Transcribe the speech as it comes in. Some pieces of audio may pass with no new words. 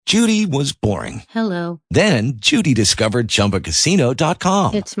Judy was boring. Hello. Then Judy discovered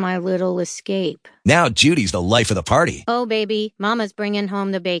ChumbaCasino.com. It's my little escape. Now Judy's the life of the party. Oh, baby, mama's bringing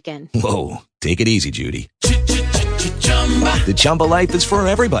home the bacon. Whoa, take it easy, Judy. The Chumba life is for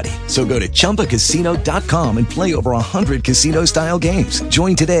everybody. So go to ChumbaCasino.com and play over 100 casino-style games.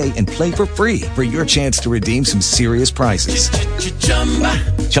 Join today and play for free for your chance to redeem some serious prizes.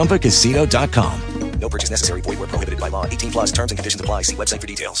 ChumbaCasino.com. No purchase necessary. Void where prohibited by law. 18 plus terms and conditions apply. See website for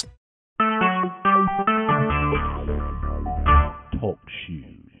details. Talk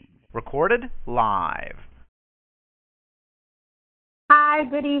shoes. Recorded live. Hi,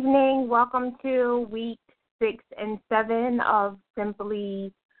 good evening. Welcome to week 6 and 7 of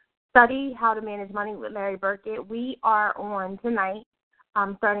Simply Study How to Manage Money with Larry Burkett. We are on tonight,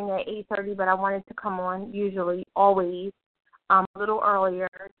 starting at 8:30, but I wanted to come on usually, always, a little earlier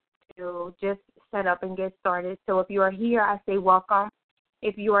to just set up and get started. So if you are here, I say welcome.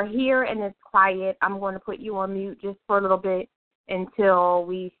 If you are here and it's quiet, I'm going to put you on mute just for a little bit until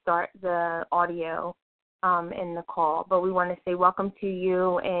we start the audio in the call. But we want to say welcome to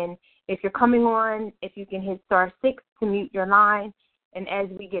you. And if you're coming on, if you can hit star 6 to mute your line. And as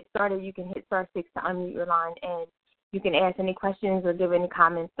we get started, you can hit star 6 to unmute your line. And you can ask any questions or give any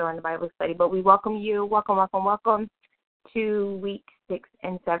comments during the Bible study. But we welcome you. Welcome, welcome, welcome to week 6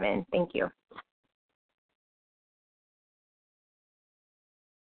 and 7. Thank you.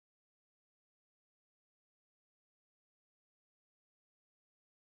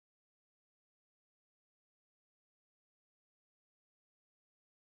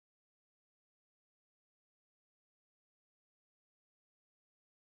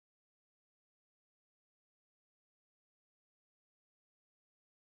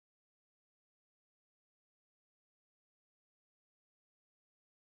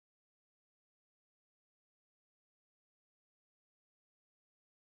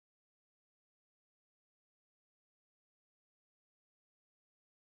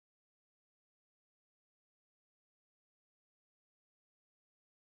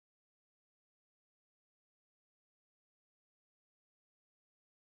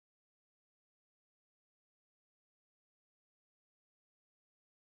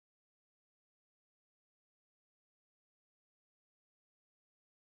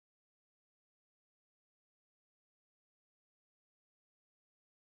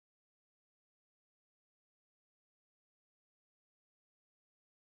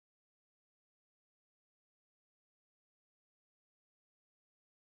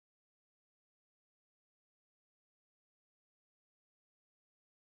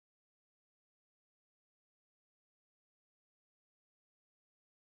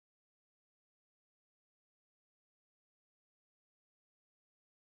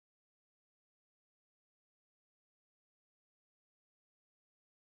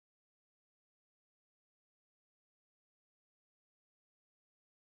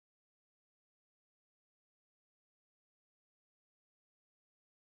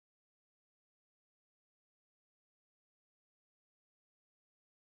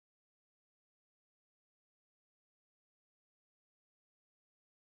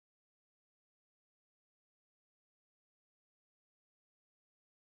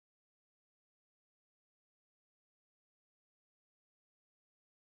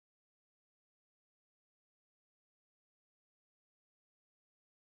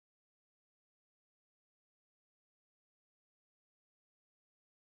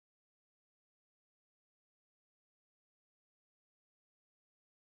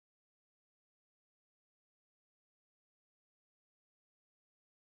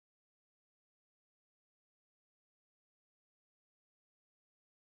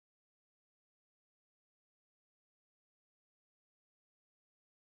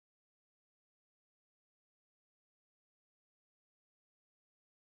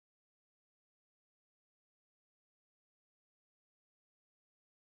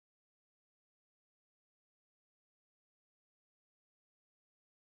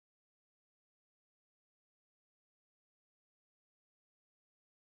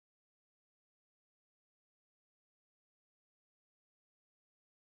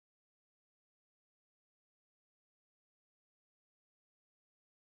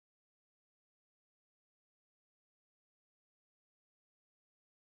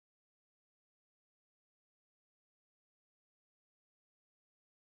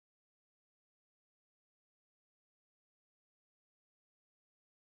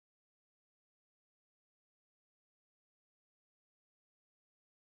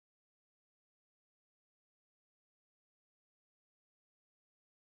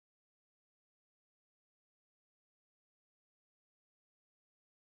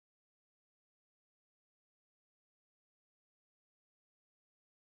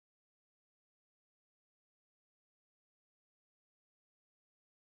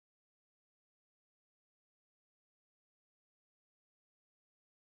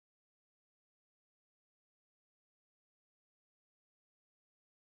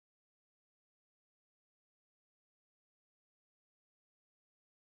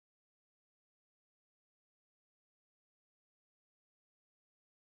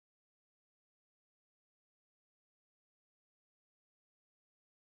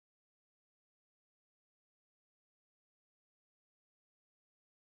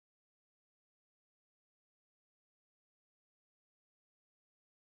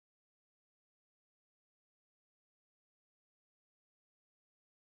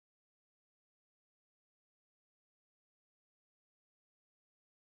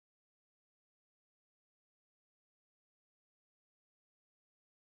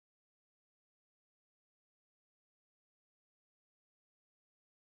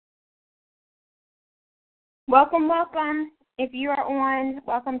 Welcome, welcome. If you are on,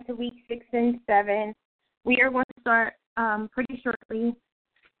 welcome to week 6 and 7. We are going to start pretty shortly.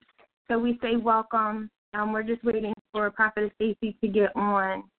 So we say welcome. We're just waiting for Prophetess Stacy to get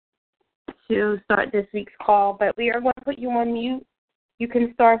on to start this week's call. But we are going to put you on mute. You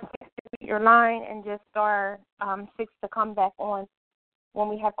can star 6 to mute your line and just star 6 to come back on when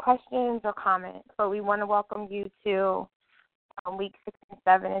we have questions or comments. So we want to welcome you to week 6 and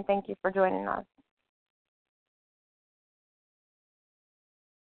 7, and thank you for joining us.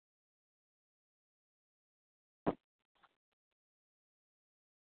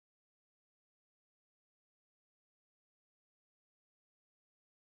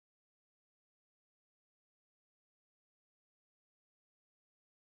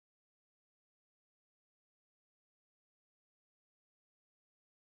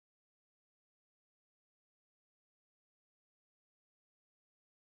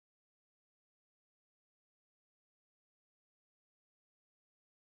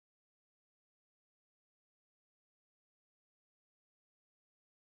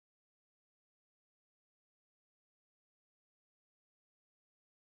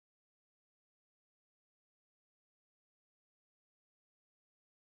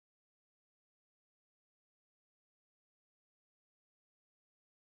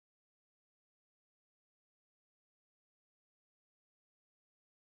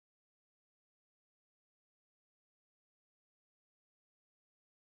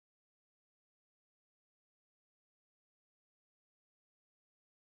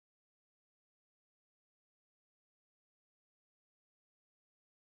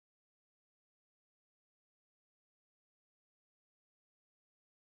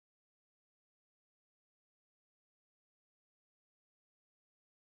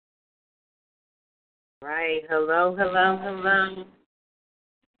 Right. Hello, hello, hello.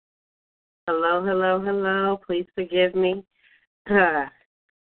 Hello, hello, hello. Please forgive me. I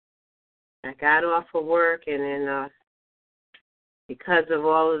got off of work, and then because of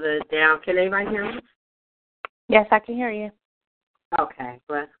all of the down, can anybody hear me? Yes, I can hear you. Okay.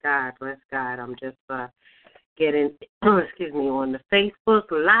 Bless God, bless God. I'm just getting, on the Facebook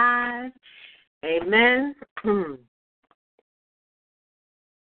Live. Amen.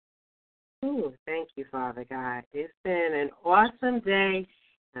 Ooh, thank you, Father God. It's been an awesome day.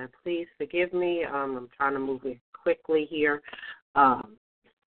 Please forgive me. I'm trying to move it quickly here. I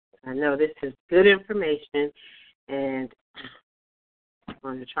know this is good information, and I'm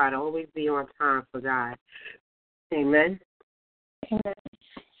going to try to always be on time for God. Amen. Amen.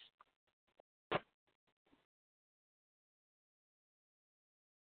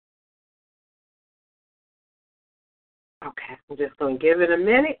 Okay, I'm just going to give it a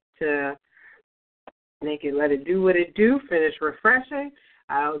minute to make it, let it do what it do, finish refreshing.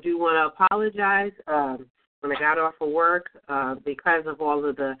 I do want to apologize when I got off of work because of all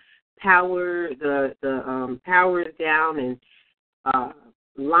of the power, the power is down and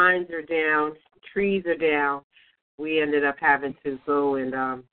lines are down, trees are down. We ended up having to go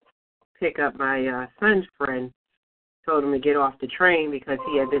and pick up my son's friend. Told him to get off the train because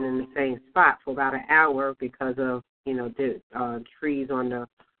he had been in the same spot for about an hour because of, the trees on the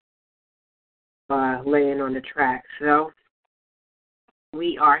laying on the track. So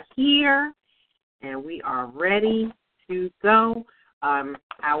we are here and we are ready to go. I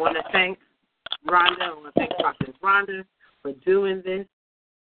want to thank Rhonda. I want to thank Prophetess Rhonda for doing this.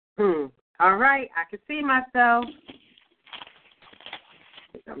 All right, I can see myself.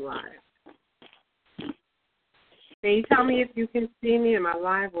 I think I'm live. Can you tell me if you can see me? Am I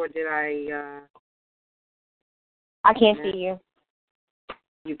live or did I? I can't see you.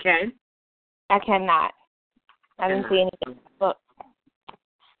 You can? I cannot. I didn't see anything. Look.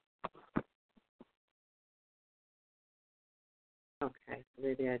 Okay,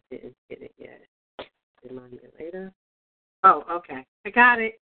 maybe I didn't get it yet. Remind me later. Oh, okay. I got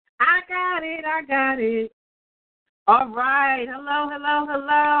it. All right. Hello, hello,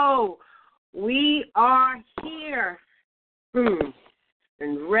 hello. We are here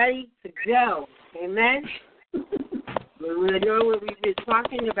and ready to go. Amen. We know what we've been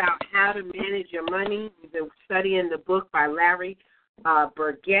talking about, how to manage your money. We've been studying the book by Larry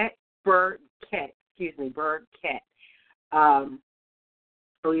Burkett.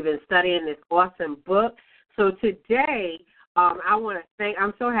 We've been studying this awesome book. So today, I want to thank.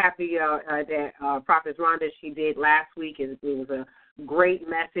 I'm so happy that Prophet Rhonda, she did last week. It was a great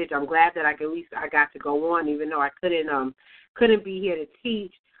message. I'm glad that I got to go on, even though I couldn't be here to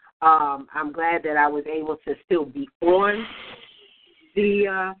teach. I'm glad that I was able to still be on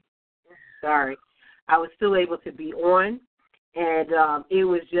I was still able to be on And it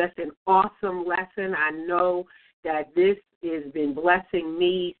was just an awesome lesson. I know that this has been blessing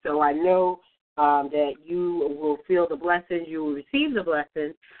me, so I know that you will feel the blessings, you will receive the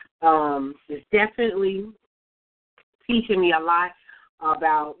blessings. It's definitely teaching me a lot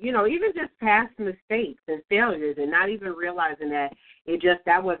about, even just past mistakes and failures and not even realizing that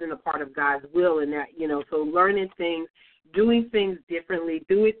that wasn't a part of God's will, and that, so learning things, doing things differently,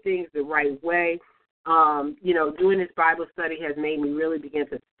 doing things the right way. Doing this Bible study has made me really begin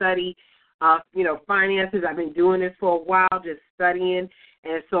to study, finances. I've been doing this for a while, just studying,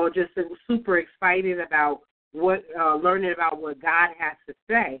 and so just super excited about learning about what God has to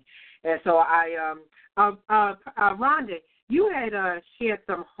say. And so Rhonda, you had shared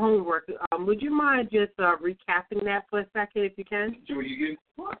some homework. Would you mind just recapping that for a second, if you can?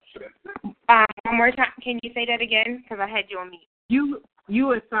 One more time. Can you say that again? Because I had you on mute.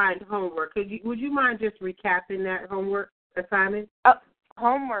 You assigned homework. Would you mind just recapping that homework assignment?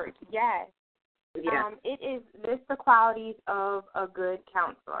 Homework, yes. Yeah. It is list the qualities of a good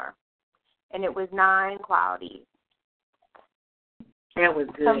counselor, and it was 9 qualities. That was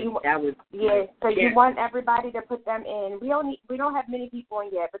good. So you want everybody to put them in. We don't have many people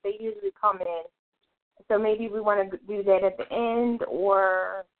in yet, but they usually come in. So maybe we want to do that at the end,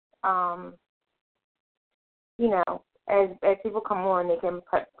 or as people come on, they can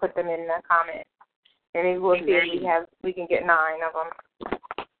put them in the comments, and maybe we'll see if we can get 9 of them.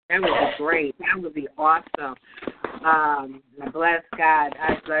 That would be great. That would be awesome. Bless God.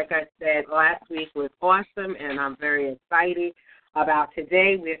 Like I said, last week was awesome, and I'm very excited about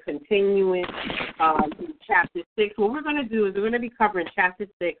today. We're continuing in Chapter 6. What we're going to do is we're going to be covering Chapter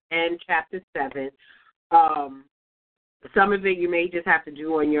 6 and Chapter 7. Some of it you may just have to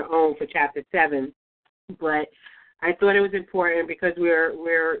do on your own for Chapter 7, but I thought it was important because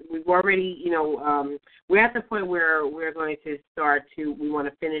we've already, we're at the point where we're going to we want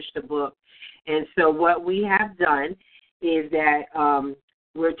to finish the book. And so what we have done is that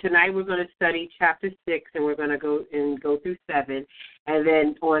tonight we're going to study Chapter 6, and we're going to go through 7. And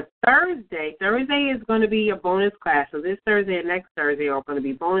then on Thursday is going to be a bonus class. So this Thursday and next Thursday are going to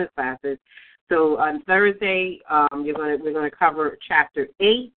be bonus classes. So on Thursday, we're going to cover Chapter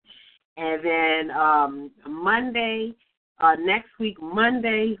 8. And then Monday, next week,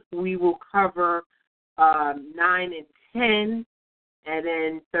 Monday, we will cover 9 and 10. And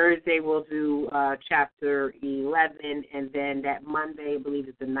then Thursday, we'll do Chapter 11. And then that Monday, I believe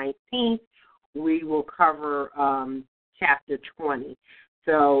it's the 19th, we will cover Chapter 20.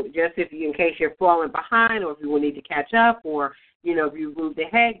 So just in case you're falling behind, or if you will need to catch up, or, if you moved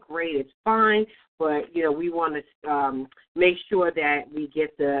ahead, great, it's fine. But, we want to make sure that we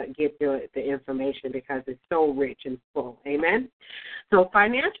get the information because it's so rich and full. Amen? So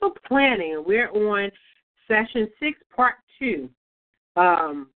financial planning, we're on Session 6, Part 2.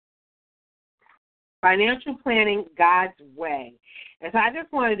 Financial planning God's way. And so I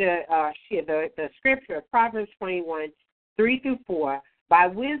just wanted to share the scripture of Proverbs 21, 3-4. By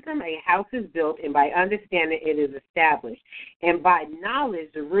wisdom a house is built, and by understanding it is established. And by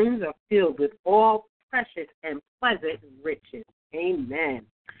knowledge the rooms are filled with all precious and pleasant riches. Amen.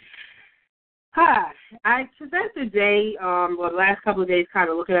 I spent the day, the last couple of days, kind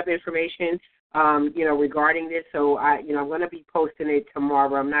of looking up information, regarding this. So I'm going to be posting it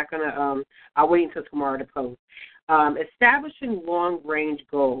tomorrow. I'm not going to. I'll wait until tomorrow to post. Establishing long-range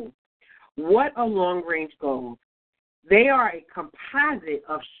goals. What are long-range goals? They are a composite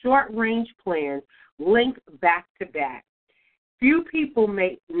of short-range plans linked back-to-back. Few people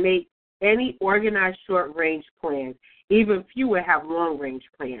make any organized short-range plans. Even fewer have long-range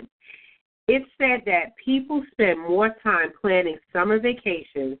plans. It's said that people spend more time planning summer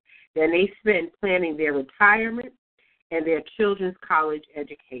vacations than they spend planning their retirement and their children's college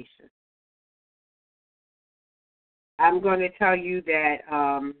education. I'm going to tell you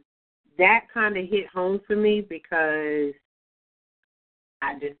that that kind of hit home for me because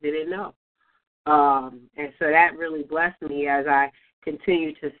I just didn't know. And so that really blessed me as I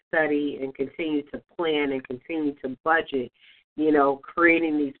continue to study and continue to plan and continue to budget,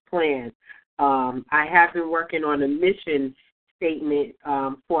 creating these plans. I have been working on a mission statement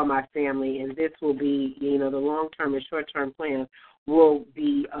for my family, and this will be, the long-term and short-term plans will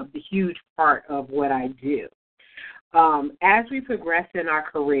be a huge part of what I do. As we progress in our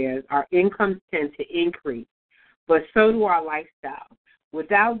careers, our incomes tend to increase, but so do our lifestyles.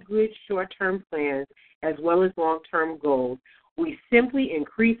 Without good short-term plans as well as long-term goals, we simply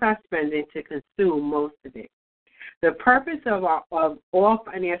increase our spending to consume most of it. The purpose of all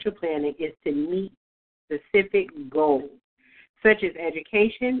financial planning is to meet specific goals, such as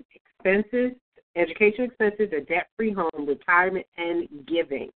education, expenses, education expenses, a debt-free home, retirement, and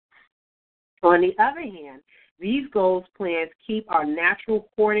giving. On the other hand, these goals plans keep our natural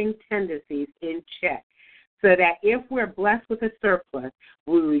hoarding tendencies in check so that if we're blessed with a surplus,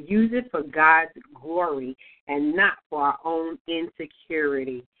 we will use it for God's glory and not for our own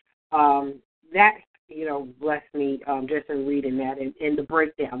insecurity. That, blessed me just in reading that and the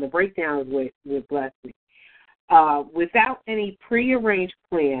breakdown. The breakdown is what blessed me. Without any prearranged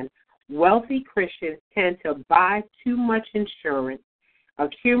plan, wealthy Christians tend to buy too much insurance,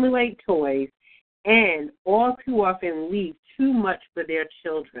 accumulate toys, and all too often leave too much for their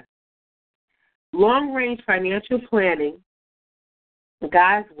children. Long-range financial planning,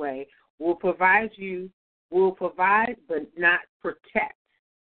 God's way, will provide but not protect.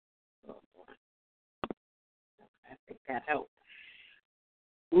 I think that helps.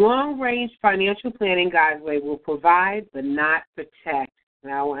 Long-range financial planning, God's way, will provide but not protect.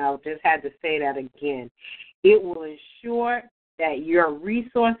 Now, I just had to say that again. It will ensure that your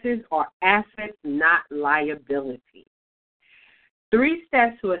resources are assets, not liabilities. 3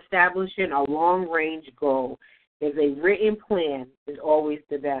 steps to establishing a long-range goal is a written plan is always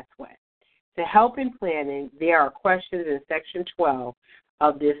the best way. To help in planning, there are questions in Section 12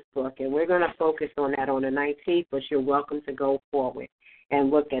 of this book, and we're going to focus on that on the 19th, but you're welcome to go forward and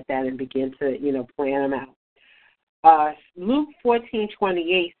look at that and begin to, plan them out. Luke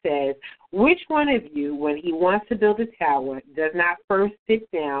 14:28 says, which one of you, when he wants to build a tower, does not first sit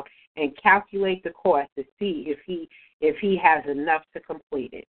down and calculate the cost to see if he has enough to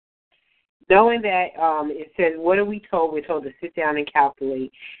complete it? Knowing that it says, what are we told? We're told to sit down and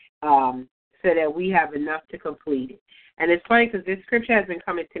calculate so that we have enough to complete it. And it's funny because this scripture has been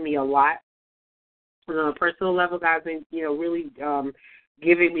coming to me a lot. On a personal level, God's been, really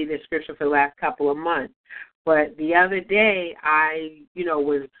giving me this scripture for the last couple of months. But the other day, I,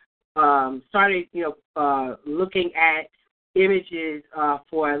 was started, looking at images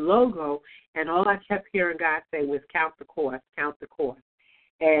for a logo, and all I kept hearing God say was count the cost, count the cost.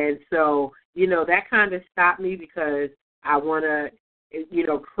 And so, that kind of stopped me because I want to,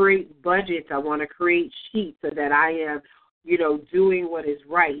 create budgets. I want to create sheets so that I am, doing what is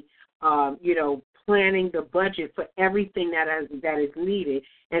right, planning the budget for everything that is needed.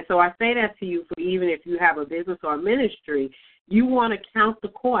 And so I say that to you for even if you have a business or a ministry, you want to count the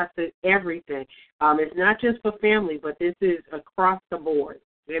cost of everything. It's not just for family, but this is across the board.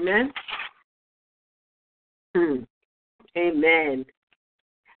 Amen? Amen.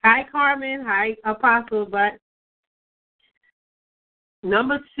 Hi, Carmen. Hi, Apostle. But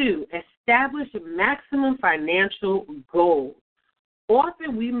number 2, establish maximum financial goals.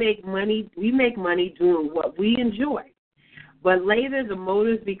 Often we make money doing what we enjoy, but later the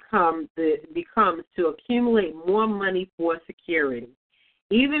motive becomes to accumulate more money for security.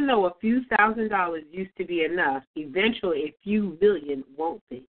 Even though a few $1,000s used to be enough, eventually a few million won't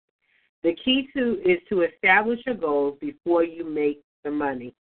be. The key is to establish your goals before you make the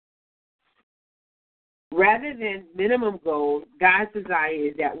money. Rather than minimum goals, God's desire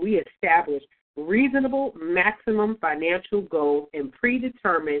is that we establish reasonable maximum financial goals and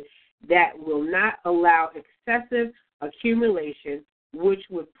predetermined that will not allow excessive accumulation, which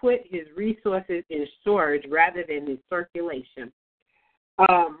would put his resources in storage rather than in circulation.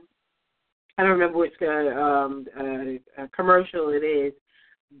 I don't remember which commercial it is,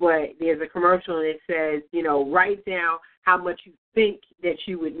 but there's a commercial and it says, write down how much you think that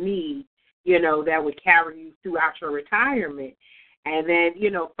you would need, that would carry you throughout your retirement. And then,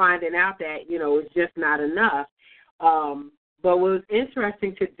 finding out that, it's just not enough. But what was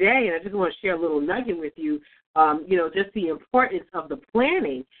interesting today, and I just want to share a little nugget with you, just the importance of the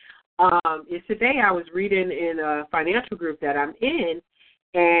planning, is today I was reading in a financial group that I'm in,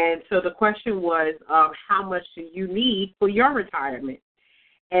 and so the question was, how much do you need for your retirement?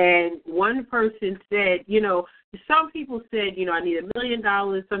 And one person said, some people said, I need $1 million.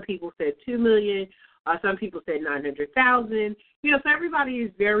 Some people said $2 million. Some people said 900,000. So everybody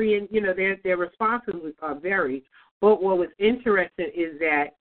is varying. Their responses vary. But what was interesting is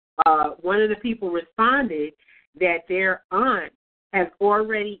that one of the people responded that their aunt has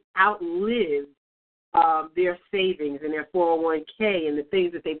already outlived their savings and their 401k and the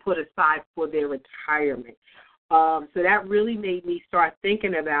things that they put aside for their retirement. So that really made me start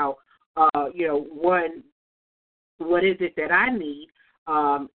thinking about, one, what is it that I need?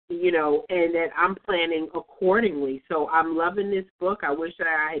 And that I'm planning accordingly. So I'm loving this book. I wish that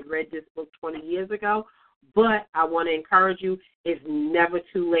I had read this book 20 years ago, but I want to encourage you, it's never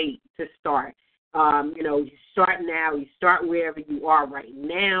too late to start. You start now. You start wherever you are right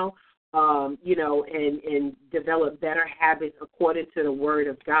now, and develop better habits according to the Word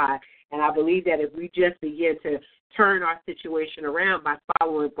of God. And I believe that if we just begin to turn our situation around by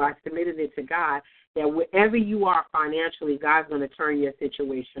submitting it to God, that wherever you are financially, God's going to turn your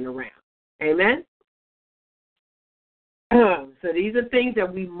situation around. Amen? So these are things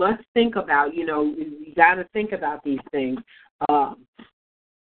that we must think about. We got to think about these things.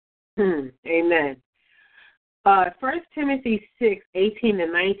 Amen. 1 Timothy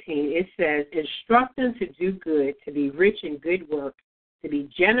 6:18-19, it says, instruct them to do good, to be rich in good work, to be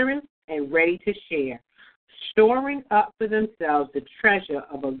generous and ready to share, storing up for themselves the treasure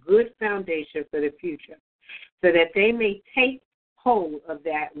of a good foundation for the future, so that they may take hold of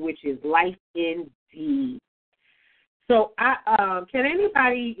that which is life indeed. So can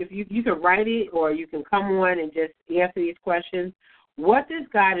anybody, if you can write it or you can come on and just answer these questions, what does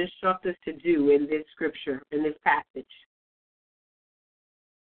God instruct us to do in this scripture, in this passage?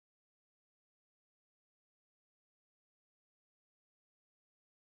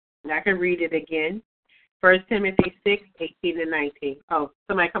 And I can read it again. 1 Timothy 6:18-19. Oh,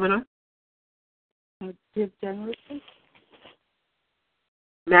 somebody coming on? Give generously?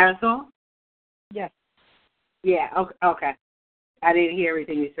 Marisol? Yes. Yeah, okay. I didn't hear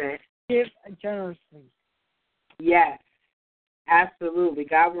everything you said. Give generously. Yes, absolutely.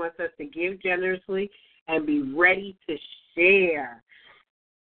 God wants us to give generously and be ready to share.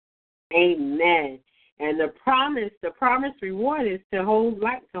 Amen. And the promised reward is to hold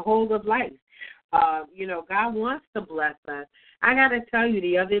of life. God wants to bless us. I got to tell you,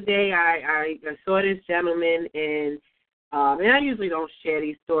 the other day I saw this gentleman, and I usually don't share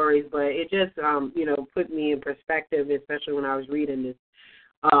these stories, but it just, put me in perspective, especially when I was reading this.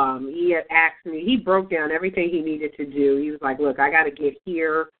 He had asked me, he broke down everything he needed to do. He was like, look, I got to get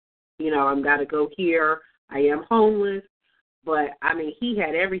here. I've got to go here. I am homeless. But, he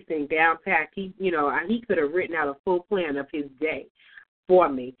had everything down packed. He could have written out a full plan of his day for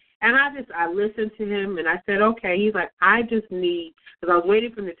me. And I listened to him, and I said, okay. He's like, I just need, because I was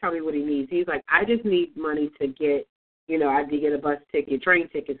waiting for him to tell me what he needs. He's like, I just need money to get, I did get a bus ticket, train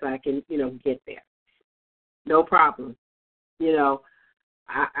ticket, so I can, get there. No problem.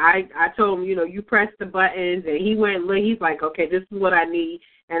 I told him, you press the buttons, and he went, he's like, okay, this is what I need,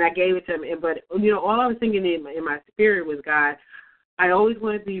 and I gave it to him. But, all I was thinking in my spirit was, God, I always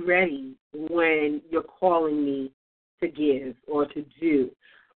want to be ready when you're calling me to give or to do.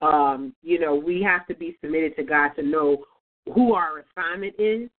 We have to be submitted to God to know who our assignment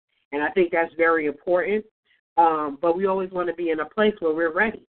is, and I think that's very important. But we always want to be in a place where we're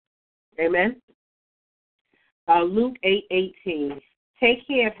ready. Amen? Luke 8:18. Take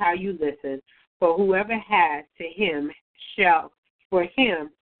care of how you listen, for whoever has, for him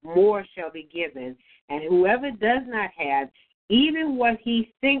more shall be given, and whoever does not have, even what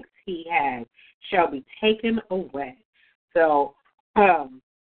he thinks he has, shall be taken away. So,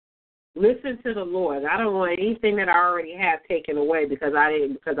 listen to the Lord. I don't want anything that I already have taken away because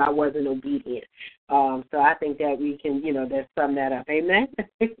I wasn't obedient. So I think that we can, just sum that up. Amen.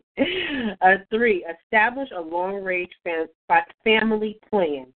 3, establish a long-range family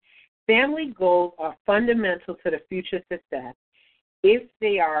plan. Family goals are fundamental to the future success. If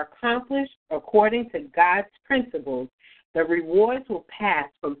they are accomplished according to God's principles, the rewards will pass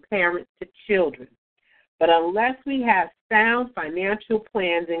from parents to children. But unless we have sound financial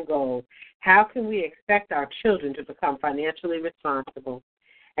plans and goals, how can we expect our children to become financially responsible?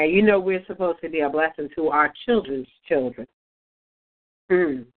 And we're supposed to be a blessing to our children's children.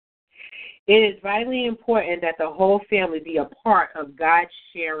 It is vitally important that the whole family be a part of God's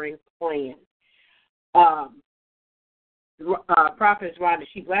sharing plan. Prophetess Rhonda,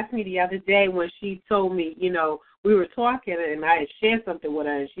 she blessed me the other day when she told me, we were talking and I had shared something with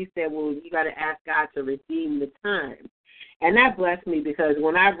her, and she said, well, you got to ask God to redeem the time. And that blessed me because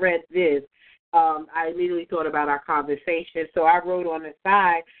when I read this, I immediately thought about our conversation. So I wrote on the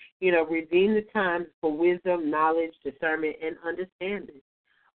side, redeem the time for wisdom, knowledge, discernment, and understanding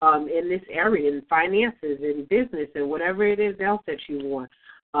in this area, in finances, in business, and whatever it is else that you want.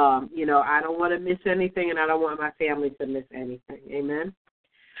 I don't want to miss anything, and I don't want my family to miss anything. Amen.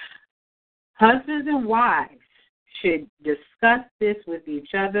 Husbands and wives should discuss this with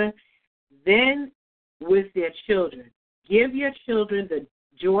each other, then with their children. Give your children the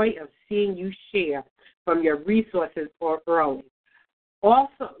joy of seeing you share from your resources early.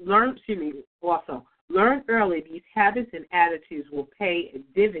 Learn early these habits and attitudes will pay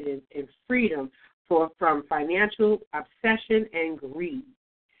dividends in freedom from financial obsession and greed.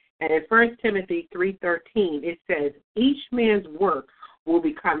 And in 1 Timothy 3:13, it says, each man's work will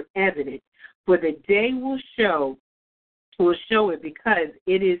become evident, for the day will show will show it, because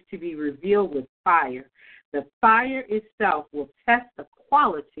it is to be revealed with fire. The fire itself will test the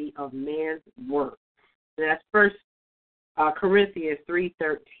quality of man's work. And that's First Corinthians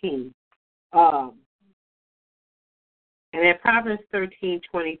 3:13. And in Proverbs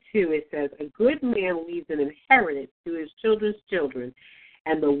 13:22, it says, "A good man leaves an inheritance to his children's children,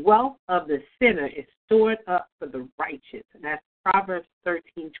 and the wealth of the sinner is stored up for the righteous." And that's Proverbs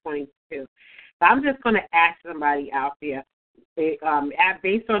 13:22. So I'm just going to ask somebody out there, based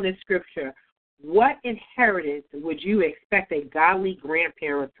on this scripture, what inheritance would you expect a godly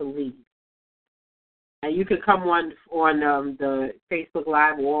grandparent to leave? And you can come on the Facebook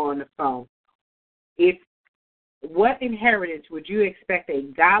Live or on the phone. What inheritance would you expect a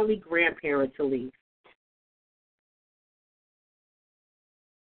godly grandparent to leave?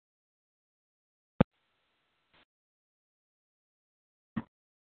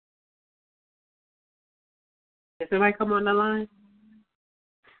 Did somebody come on the line?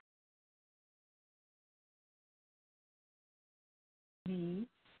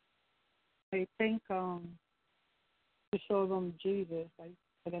 I think to show them Jesus, like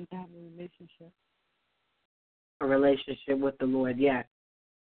for them to have a relationship. A relationship with the Lord, yes.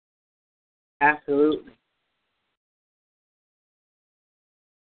 Absolutely.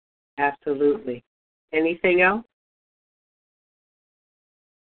 Absolutely. Anything else?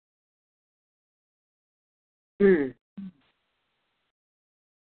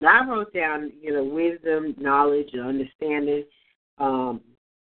 Now, I wrote down, wisdom, knowledge, and understanding,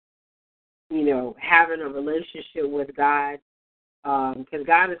 having a relationship with God, because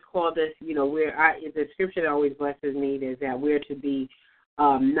God has called us, the scripture that always blesses me is that we're to be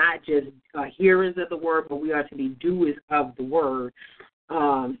not just hearers of the word, but we are to be doers of the word.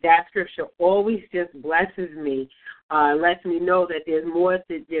 That scripture always just blesses me, lets me know that there's more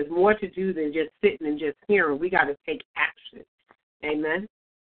to do than just sitting and just hearing. We got to take action. Amen.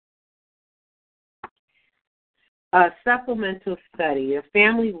 A supplemental study, a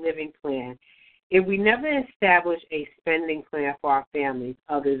family living plan. If we never establish a spending plan for our families,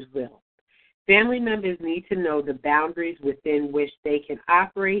 others will. Family members need to know the boundaries within which they can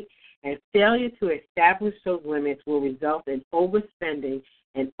operate, and failure to establish those limits will result in overspending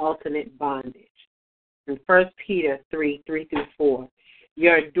and ultimate bondage. In 1 Peter 3:3-4,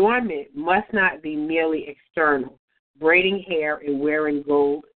 your adornment must not be merely external, braiding hair and wearing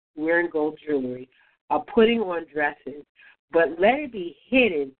gold jewelry, or putting on dresses, but let it be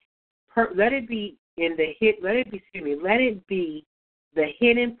the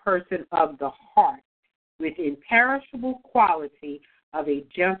hidden person of the heart, with imperishable quality of a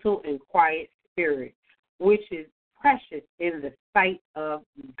gentle and quiet spirit, which is precious in the sight of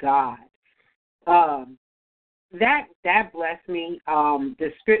God. That blessed me.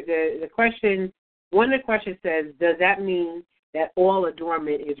 The question, one of the questions says, does that mean that all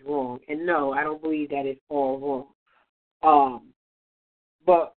adornment is wrong? And no, I don't believe that it's all wrong.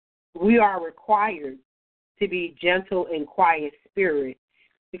 But we are required to be gentle and quiet spirit,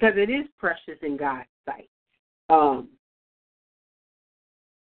 because it is precious in God's sight.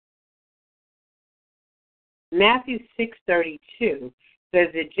 Matthew 6:32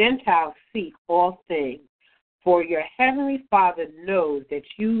 says, the Gentiles seek all things, for your heavenly Father knows that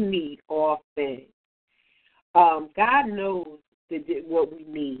you need all things. God knows what we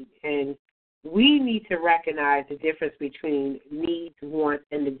need, and we need to recognize the difference between needs, wants,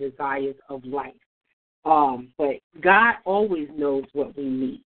 and the desires of life. But God always knows what we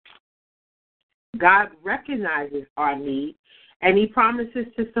need. God recognizes our needs, and He promises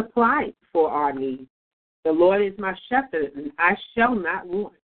to supply for our needs. The Lord is my shepherd, and I shall not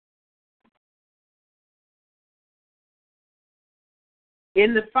want.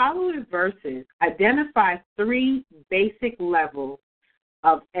 In the following verses, identify 3 basic levels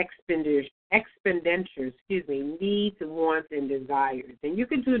of expenditures, needs, wants, and desires. And you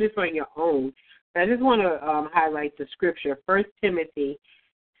can do this on your own. I just want to highlight the scripture, 1 Timothy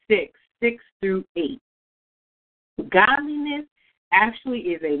 6:6-8. Godliness actually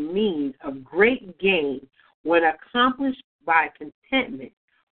is a means of great gain when accomplished by contentment,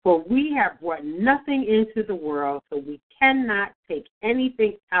 for we have brought nothing into the world, so we cannot take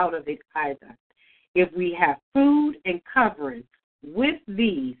anything out of it either. If we have food and covering, with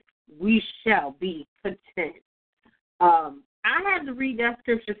these we shall be content. I had to read that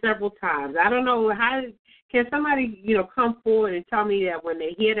scripture several times. I don't know can somebody, come forward and tell me that when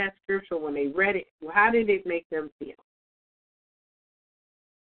they hear that scripture, when they read it, how did it make them feel?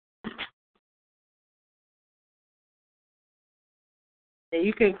 And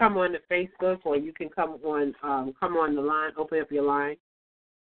you can come on to Facebook, or you can come on the line, open up your line.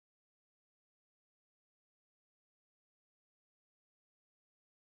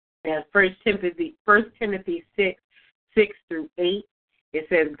 And 1 Timothy 6:6-8, it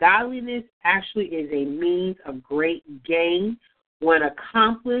says, godliness actually is a means of great gain when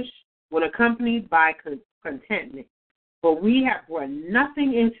accompanied by contentment. For we have brought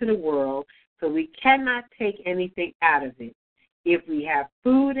nothing into the world, so we cannot take anything out of it. If we have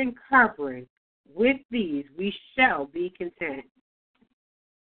food and covering, with these we shall be content.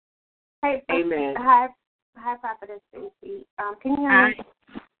 Hey, amen. Hi, Prophetess Stacy. Can you hear me?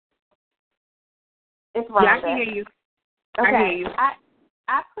 It's Rhonda. Yeah, I can hear you. Okay. I hear you.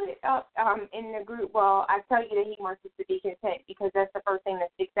 I put it up in the group. Well, I tell you that he wants us to be content because that's the first thing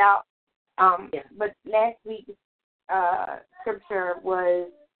that sticks out. But last week's scripture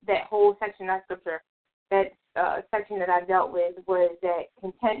was that whole section of scripture. That section that I dealt with was that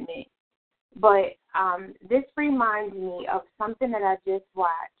contentment. But this reminds me of something that I just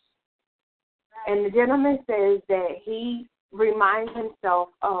watched. And the gentleman says that he reminds himself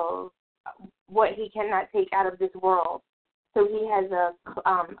of what he cannot take out of this world. So he has a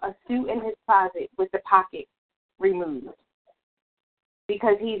suit in his closet with the pocket removed.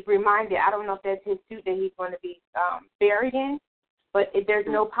 Because he's reminded, I don't know if that's his suit that he's going to be buried in, but there's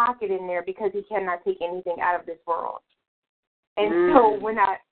no pocket in there because he cannot take anything out of this world. And so when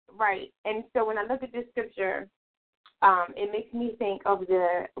I look at this scripture, it makes me think of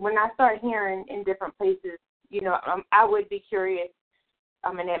when I start hearing in different places, I would be curious,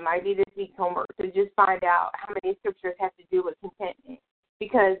 and it might be this week's homework, to just find out how many scriptures have to do with contentment.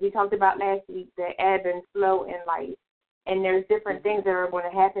 Because we talked about last week the ebb and flow in life, and there's different things that are going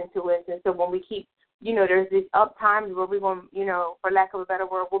to happen to us. And so when we keep, there's these up times where we're going, for lack of a better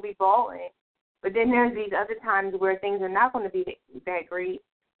word, we'll be balling. But then there's these other times where things are not going to be that great.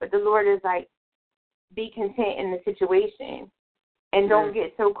 But the Lord is like, be content in the situation and don't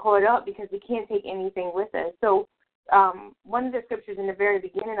get so caught up because we can't take anything with us. So one of the scriptures in the very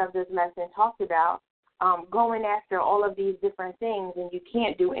beginning of this lesson talked about going after all of these different things and you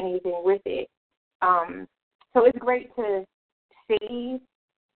can't do anything with it. So it's great to save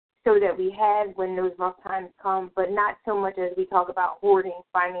so that we have when those rough times come, but not so much as we talk about hoarding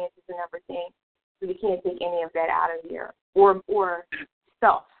finances and everything. So we can't take any of that out of here. Or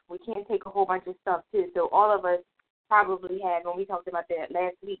stuff. We can't take a whole bunch of stuff, too. So all of us probably had, when we talked about that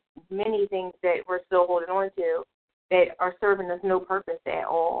last week, many things that we're still holding on to that are serving us no purpose at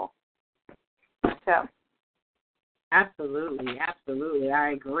all. So. Absolutely.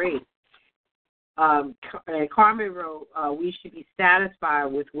 I agree. And Carmen wrote, we should be satisfied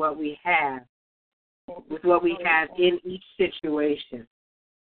with what we have, in each situation.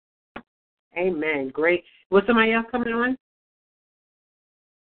 Amen. Great. Was somebody else coming on?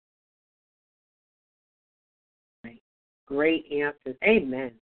 Great answers.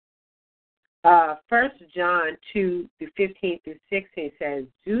 Amen. 1 John 2:15-16 says,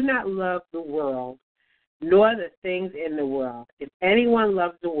 do not love the world, nor the things in the world. If anyone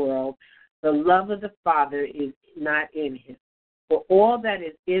loves the world, the love of the Father is not in him. For all that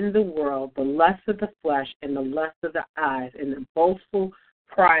is in the world, the lust of the flesh and the lust of the eyes and the boastful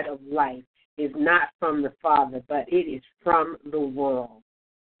pride of life is not from the Father, but it is from the world.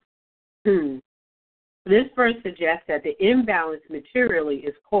 This verse suggests that the imbalance materially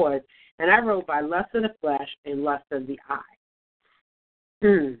is caused, and I wrote, by lust of the flesh and lust of the eye.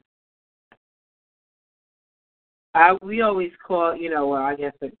 We always call, I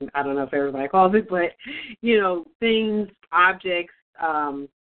guess, I don't know if everybody calls it, but, things, objects,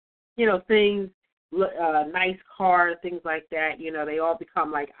 things, nice cars, things like that, they all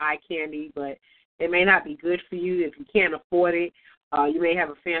become like eye candy, but it may not be good for you if you can't afford it. You may have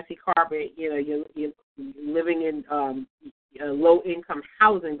a fancy car, but, you're living in low-income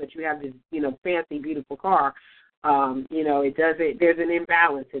housing, but you have this, fancy, beautiful car. There's an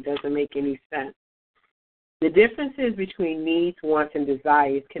imbalance. It doesn't make any sense. The differences between needs, wants, and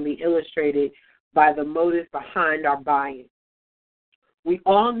desires can be illustrated by the motives behind our buying. We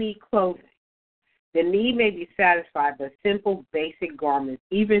all need clothing. The need may be satisfied by simple, basic garments,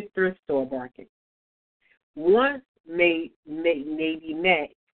 even thrift store bargains. Wants may be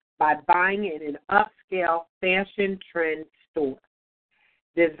met by buying in an upscale fashion trend store.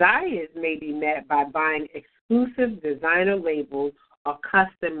 Desires may be met by buying exclusive designer labels or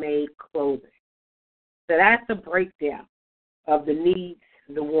custom-made clothing. So that's a breakdown of the needs,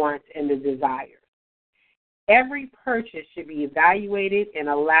 the wants, and the desires. Every purchase should be evaluated and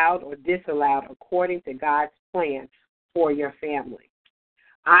allowed or disallowed according to God's plan for your family.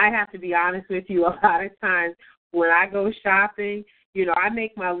 I have to be honest with you, a lot of times when I go shopping, I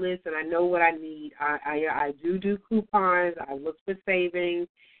make my list and I know what I need. I do coupons. I look for savings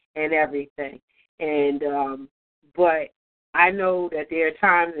and everything. And but I know that there are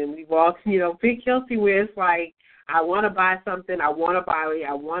times, and we've all, been guilty where it's like, I want to buy something, I want to buy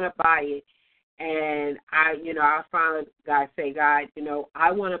it. And I finally God say, God,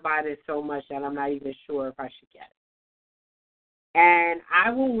 I want to buy this so much that I'm not even sure if I should get it. And I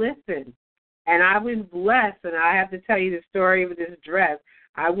will listen. And I was blessed, and I have to tell you the story of this dress.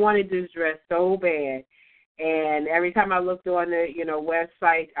 I wanted this dress so bad. And every time I looked on the,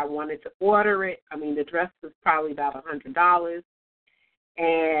 website, I wanted to order it. I mean, the dress was probably about $100.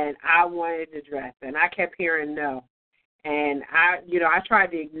 And I wanted the dress, and I kept hearing no. And I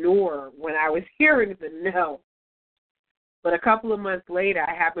tried to ignore when I was hearing the no. But a couple of months later,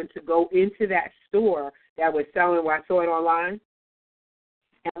 I happened to go into that store that was selling where I saw it online.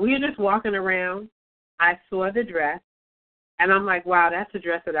 And we were just walking around. I saw the dress, and I'm like, wow, that's a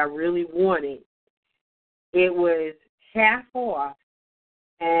dress that I really wanted. It was half off,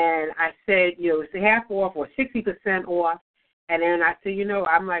 and I said, it's half off or 60% off. And then I said,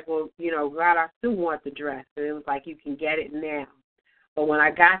 I'm like, well, God, I still want the dress. And it was like, you can get it now. But when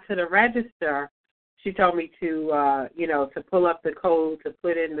I got to the register, she told me to, to pull up the code, to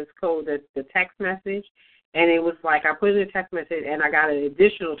put in this code, the text message. And it was like I put in the text message, and I got an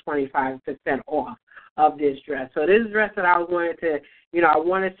additional 25% off of this dress. So this dress that I wanted to, I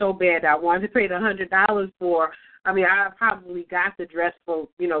wanted so bad that I wanted to pay the $100 for. I mean, I probably got the dress for,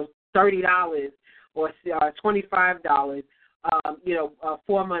 $30 or $25.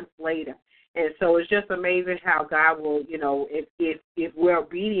 4 months later. And so it's just amazing how God will, if we're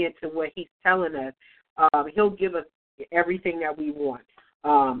obedient to what he's telling us, he'll give us everything that we want.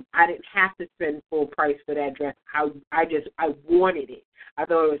 I didn't have to spend full price for that dress. I wanted it. I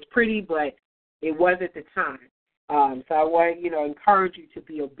thought it was pretty, but it wasn't the time. So I want, encourage you to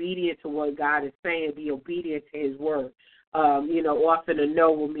be obedient to what God is saying, be obedient to his word. Often a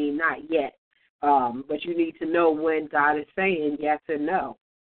no will mean not yet. But you need to know when God is saying yes and no.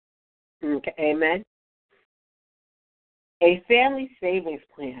 Okay, amen. A family savings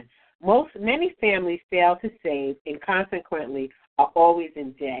plan. Many families fail to save and consequently are always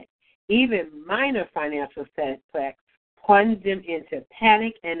in debt. Even minor financial setbacks plunge them into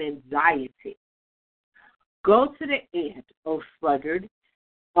panic and anxiety. Go to the ant, O sluggard,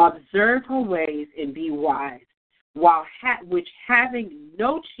 observe her ways and be wise. Which having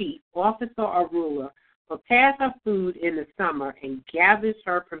no chief, officer, or ruler, prepares her food in the summer and gathers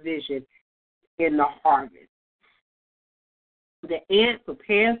her provision in the harvest. The ant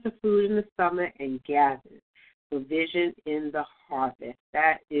prepares the food in the summer and gathers provision in the harvest.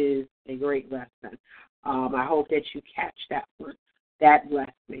 That is a great lesson. I hope that you catch that one. That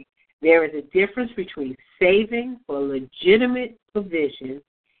blessed me. There is a difference between saving for legitimate provision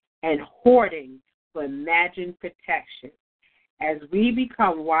and hoarding for imagined protection. As we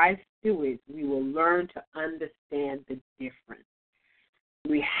become wise stewards, we will learn to understand the difference.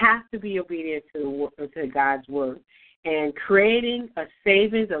 We have to be obedient to God's word. And creating a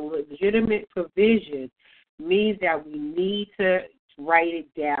savings, a legitimate provision, means that we need to write it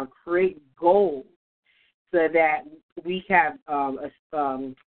down, create goals so that we have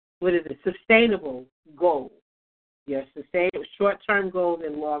sustainable goals. Yes, sustainable short-term goals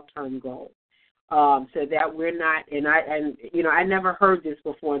and long-term goals. So that we're not, I never heard this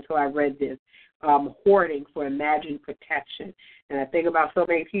before until I read this, hoarding for imagined protection. And I think about so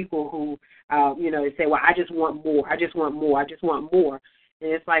many people who, they say, well, I just want more, I just want more, I just want more.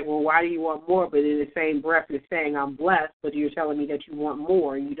 And it's like, well, why do you want more? But in the same breath, you're saying I'm blessed, but you're telling me that you want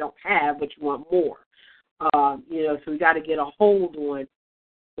more, and you don't have, but you want more. So we got to get a hold on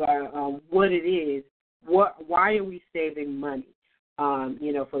what it is. Why are we saving money?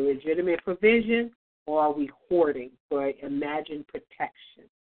 For legitimate provision, or are we hoarding for imagined protection?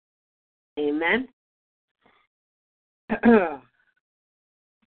 Amen?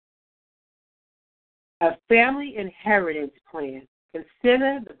 A family inheritance plan.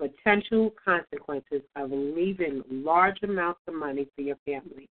 Consider the potential consequences of leaving large amounts of money for your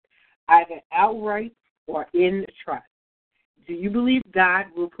family, either outright or in trust. Do you believe God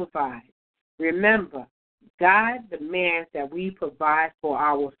will provide? Remember, God demands that we provide for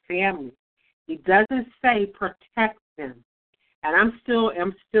our family. He doesn't say protect them. And I'm still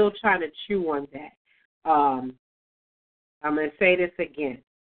trying to chew on that. I'm going to say this again.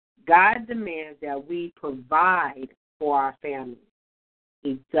 God demands that we provide for our family.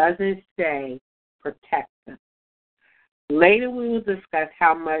 He doesn't say protect them. Later we will discuss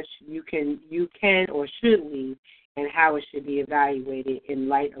how much you can or should leave and how it should be evaluated in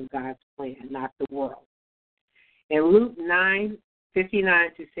light of God's plan, not the world. In Luke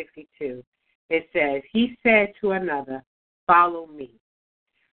 9:59-62, it says, he said to another, follow me.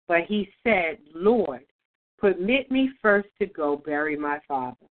 But he said, Lord, permit me first to go bury my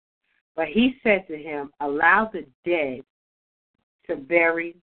father. But he said to him, allow the dead to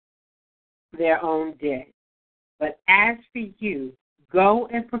bury their own dead. But as for you, go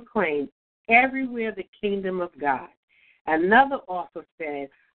and proclaim everywhere the kingdom of God. Another also said,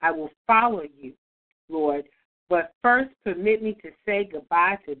 I will follow you, Lord, but first permit me to say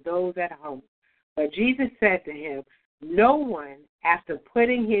goodbye to those at home. But Jesus said to him, no one, after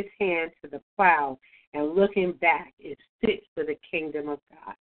putting his hand to the plow and looking back, is fit for the kingdom of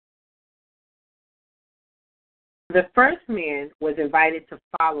God. The first man was invited to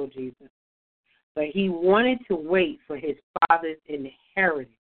follow Jesus, but he wanted to wait for his father's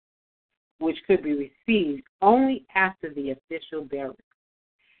inheritance, which could be received only after the official burial.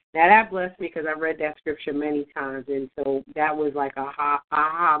 Now, that blessed me because I read that scripture many times, and so that was like a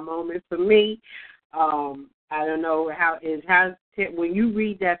aha moment for me. I don't know when you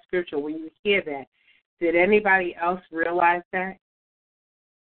read that scripture, when you hear that, did anybody else realize that?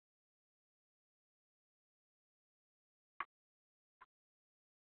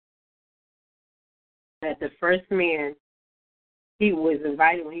 That the first man, when he was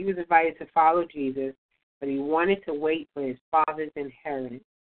invited to follow Jesus, but he wanted to wait for his father's inheritance,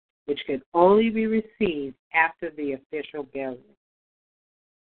 which could only be received after the official burial.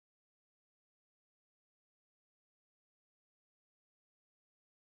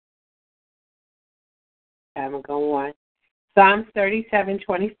 I'm going to go on. Psalms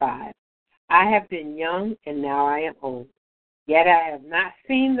 37:25. I have been young, and now I am old. Yet I have not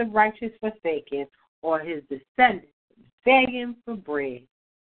seen the righteous forsaken, or his descendants begging for bread.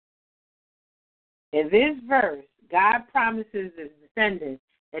 In this verse, God promises his descendants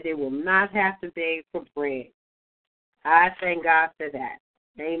that they will not have to beg for bread. I thank God for that.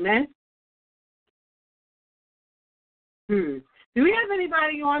 Amen. Do we have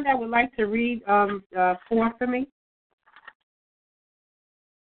anybody on that would like to read 4 for me?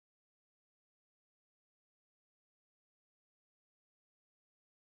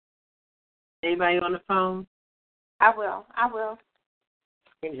 Anybody on the phone? I will.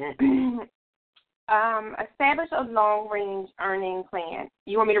 Amen. Establish a long-range earning plan.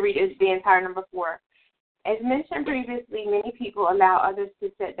 You want me to read the entire number 4? As mentioned previously, many people allow others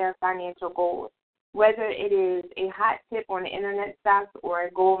to set their financial goals, whether it is a hot tip on the internet stocks or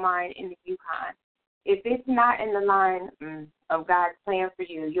a gold mine in the Yukon. If it's not in the line of God's plan for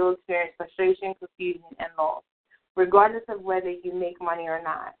you, you'll experience frustration, confusion, and loss, regardless of whether you make money or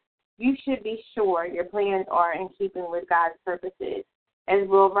not. You should be sure your plans are in keeping with God's purposes. As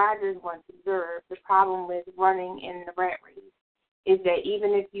Will Rogers once observed, the problem with running in the rat race is that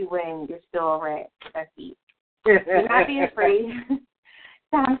even if you win, you're still a rat. That's deep. Do not be afraid.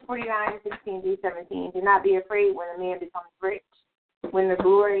 Psalms 49:16-17. Do not be afraid when a man becomes rich, when the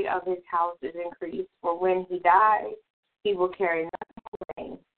glory of his house is increased. For when he dies, he will carry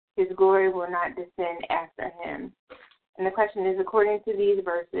nothing away. His glory will not descend after him. And the question is, according to these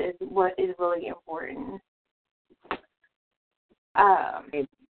verses, what is really important?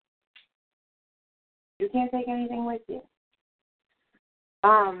 You can't take anything with you.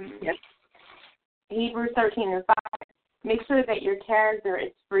 Yes. Hebrews 13:5. Make sure that your character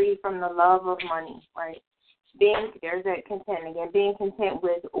is free from the love of money, right? There's that content again. Being content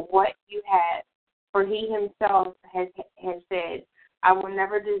with what you have. For he himself has said, I will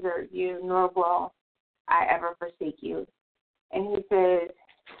never desert you, nor will I ever forsake you. And he says,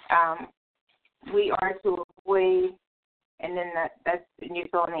 we are to avoid, and then that's you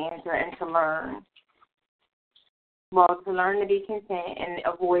throw in the answer, and to learn. Well, to learn to be content and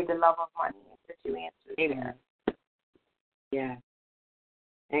avoid the love of money. The 2 answers. Amen. Yeah.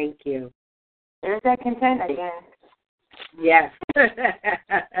 Thank you. There's that content again. Yes.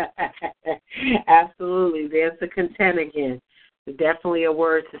 Absolutely. There's the content again. Definitely a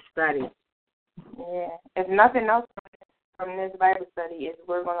word to study. Yeah. If nothing else from this Bible study is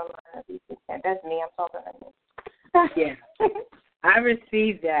we're going to learn to be content. That's me. I'm talking to me. Yeah. I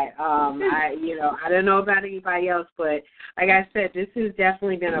received that. I don't know about anybody else, but like I said, this has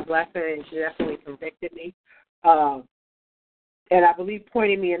definitely been a blessing. It's definitely convicted me. And I believe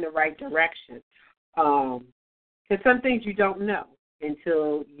pointed me in the right direction. Because some things you don't know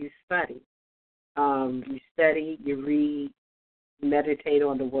until you study. You study, you read, meditate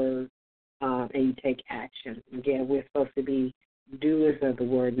on the word, and you take action. Again, we're supposed to be doers of the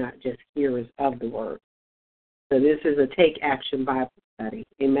word, not just hearers of the word. So this is a take action Bible study.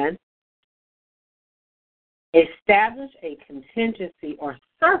 Amen. Establish a contingency or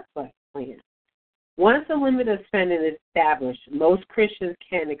surplus plan. Once a limit of spending is established, most Christians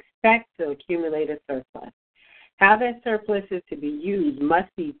can expect to accumulate a surplus. How that surplus is to be used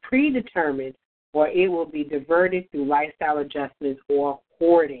must be predetermined or it will be diverted through lifestyle adjustments or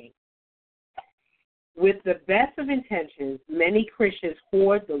hoarding. With the best of intentions, many Christians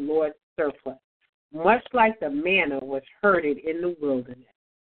hoard the Lord's surplus, much like the manna was herded in the wilderness.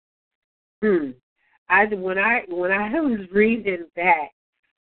 When I was reading that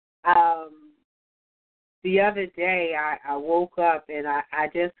the other day, I woke up and I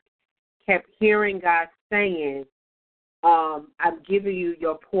just kept hearing God saying, I'm giving you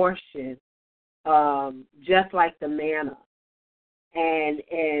your portion, just like the manna. And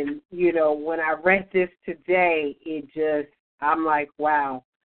you know, when I read this today, I'm like, wow,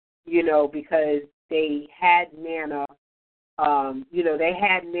 you know, because they had manna, they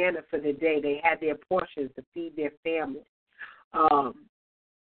had manna for the day. They had their portions to feed their families.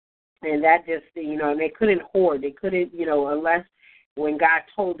 And that just, and they couldn't hoard. They couldn't, unless when God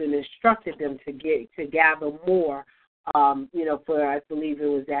told and instructed them to gather more, for, I believe it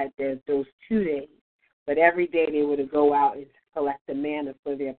was those 2 days. But every day they were to go out and collect the manna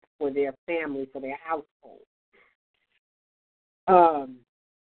for their family, for their household.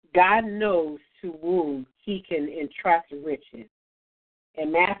 God knows to whom he can entrust riches.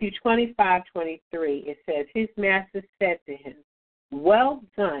 In Matthew 25:23, it says, his master said to him, well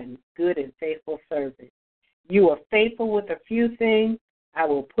done, good and faithful servant. You are faithful with a few things. I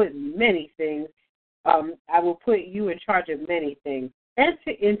will put many things. I will put you in charge of many things.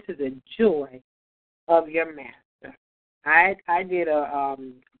 Enter into the joy of your master. I did a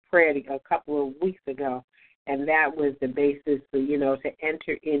prayer a couple of weeks ago, and that was the basis for, to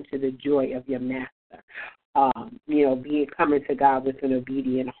enter into the joy of your master. Coming to God with an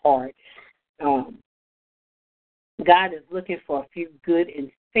obedient heart. God is looking for a few good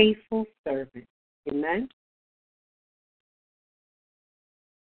and faithful servants. Amen.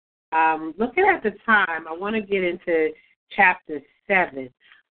 Looking at the time, I want to get into chapter 7.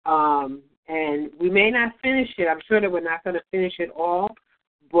 And we may not finish it. I'm sure that we're not going to finish it all,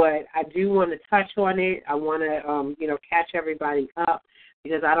 but I do want to touch on it. I want to, catch everybody up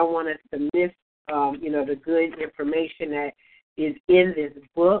because I don't want us to miss, the good information that is in this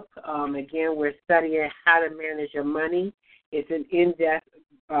book. Again, we're studying how to manage your money. It's an in-depth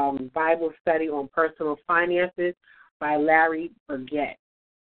Bible study on personal finances by Larry Burgett.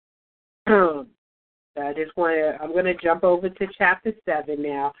 I'm going to jump over to chapter 7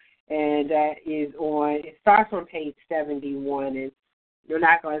 now, and that is it starts on page 71, and we're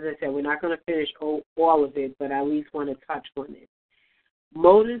not going to finish all of it, but I at least want to touch on it.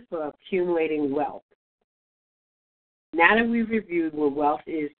 Motives for accumulating wealth. Now that we've reviewed what wealth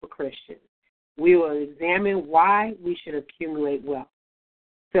is for Christians, we will examine why we should accumulate wealth.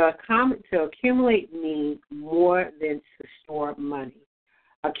 To accumulate means more than to store money.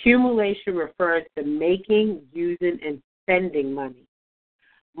 Accumulation refers to making, using, and spending money.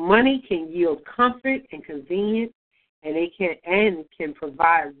 Money can yield comfort and convenience, and it can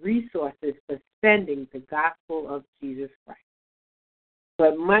provide resources for spending the gospel of Jesus Christ.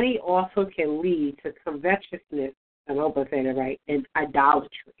 But money also can lead to covetousness, I hope I'm saying it right, and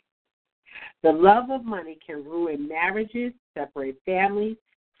idolatry. The love of money can ruin marriages, separate families,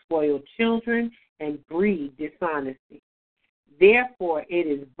 spoil children, and breed dishonesty. Therefore, it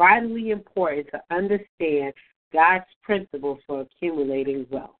is vitally important to understand God's principles for accumulating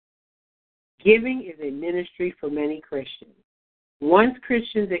wealth. Giving is a ministry for many Christians. Once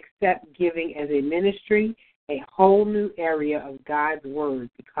Christians accept giving as a ministry, a whole new area of God's Word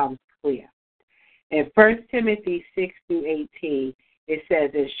becomes clear. In 1 Timothy 6-18, it says,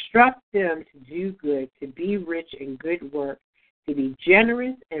 instruct them to do good, to be rich in good work, to be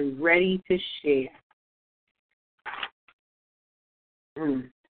generous and ready to share.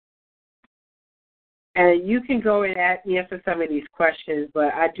 And you can go and answer some of these questions,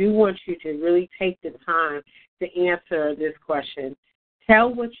 but I do want you to really take the time to answer this question.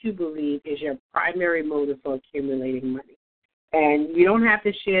 Tell what you believe is your primary motive for accumulating money. And you don't have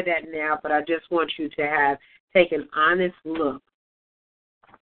to share that now, but I just want you to take an honest look.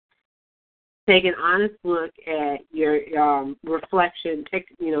 Take an honest look at your reflection.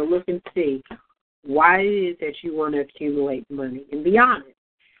 Look and see why it is that you want to accumulate money, and be honest.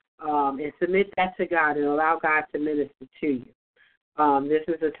 And submit that to God and allow God to minister to you. This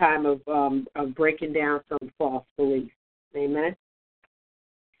is a time of breaking down some false beliefs. Amen.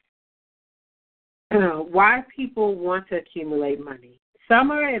 Why people want to accumulate money.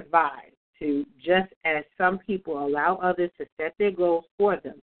 Some are advised to, just as some people allow others to set their goals for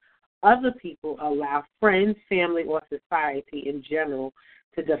them, other people allow friends, family, or society in general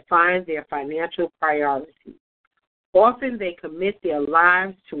to define their financial priorities. Often they commit their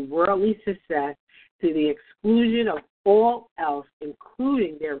lives to worldly success to the exclusion of all else,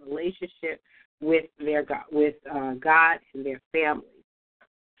 including their relationship with their God, God and their families.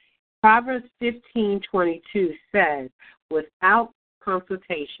 Proverbs 15:22 says, "Without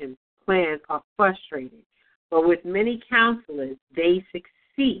consultation, plans are frustrated, but with many counselors, they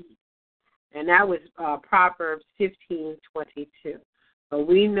succeed." And that was Proverbs 15:22. But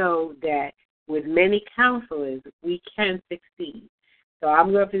we know that with many counselors, we can succeed. So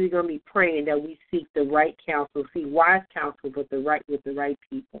I'm definitely going to be praying that we seek the right counsel, seek wise counsel with the right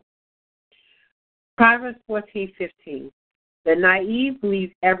people. Proverbs 14:15. "The naive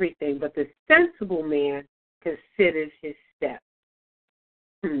believes everything, but the sensible man considers his steps."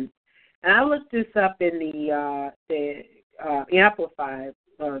 And I looked this up in the Amplified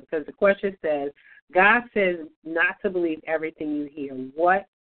because the question says, God says not to believe everything you hear. What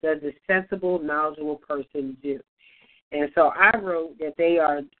does a sensible, knowledgeable person do? And so I wrote that they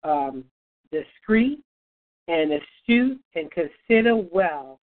are discreet and astute and consider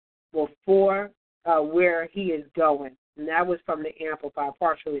well before where he is going. And that was from the Amplified,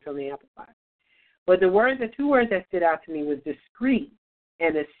 partially from the Amplified. But the two words that stood out to me was discreet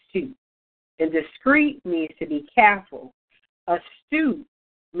and astute. And discreet means to be careful. Astute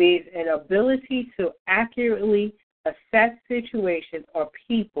means an ability to accurately assess situations or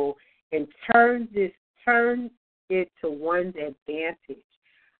people and turn it to one's advantage.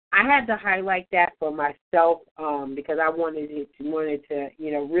 I had to highlight that for myself because I wanted to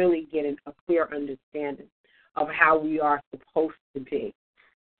really get a clear understanding of how we are supposed to be.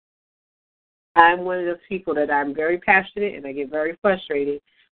 I'm one of those people that I'm very passionate and I get very frustrated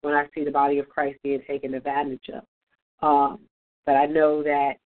when I see the body of Christ being taken advantage of. But I know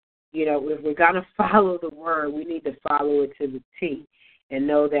that, if we're going to follow the word, we need to follow it to the T and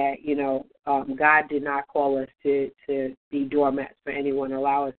know that, God did not call us to be doormats for anyone,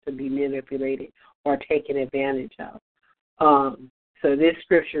 allow us to be manipulated or taken advantage of. So this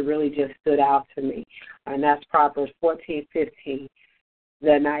scripture really just stood out to me, and that's Proverbs 14:15.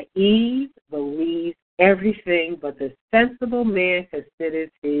 "The naive believes everything, but the sensible man considers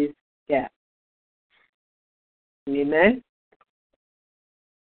his steps." Amen?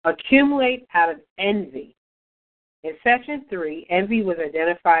 Accumulate out of envy. In Section 3, envy was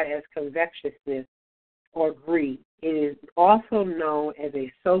identified as covetousness or greed. It is also known as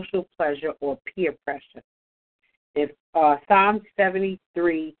a social pleasure or peer pressure. In Psalm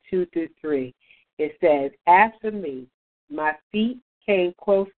 73, 2-3, it says, "As for me, my feet came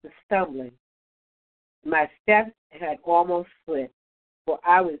close to stumbling. My steps had almost slipped, for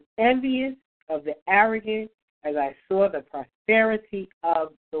I was envious of the arrogant as I saw the prosperity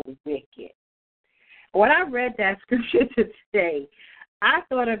of the wicked." When I read that scripture today, I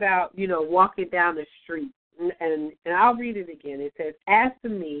thought about, walking down the street, and I'll read it again. It says, "As for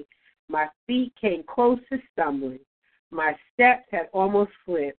me, my feet came close to stumbling. My steps had almost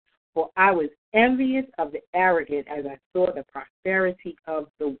slipped, for I was envious of the arrogant as I saw the prosperity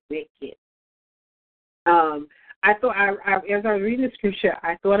of the wicked." I thought, as I was reading the scripture,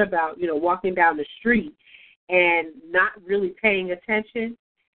 I thought about, walking down the street and not really paying attention,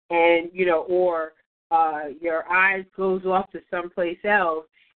 and, or your eyes goes off to someplace else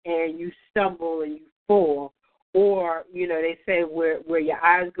and you stumble and you fall. Or, they say where your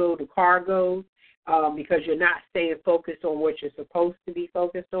eyes go, the car goes, because you're not staying focused on what you're supposed to be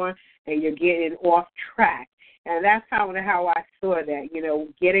focused on, and you're getting off track. And that's how I saw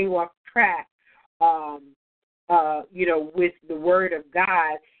that, getting off track, with the word of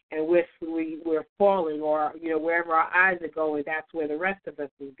God, and we're falling, or, wherever our eyes are going, that's where the rest of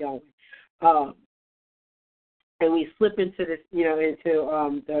us is going. And we slip into this, as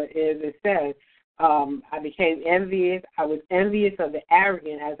it says, I became envious. I was envious of the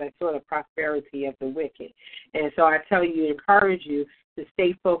arrogant as I saw the prosperity of the wicked. And so I encourage you to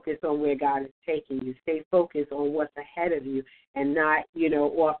stay focused on where God is taking you. Stay focused on what's ahead of you and not,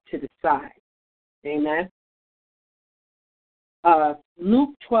 off to the side. Amen.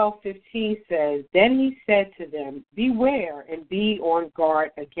 Luke 12:15 says, "Then he said to them, beware and be on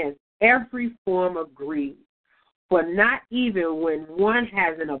guard against every form of greed. For not even when one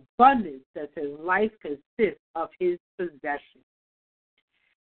has an abundance does his life consist of his possessions."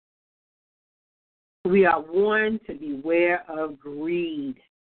 We are warned to beware of greed.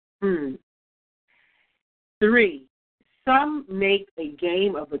 3, some make a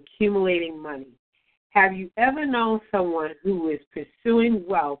game of accumulating money. Have you ever known someone who is pursuing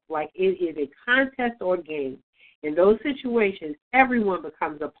wealth like it is a contest or game? In those situations, everyone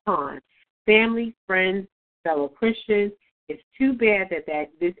becomes a pawn. Family, friends, fellow Christians. It's too bad that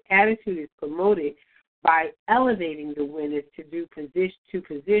this attitude is promoted by elevating the winners to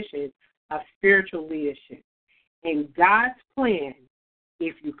positions of spiritual leadership. In God's plan,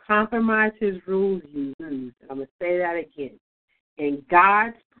 If you compromise his rules, you lose. I'm going to say that again. In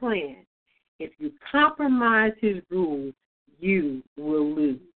God's plan, if you compromise his rules, you will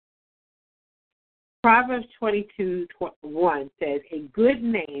lose. Proverbs 22:1 says, a good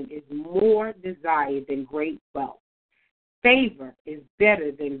name is more desired than great wealth. Favor is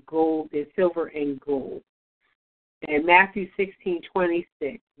better than silver and gold. And Matthew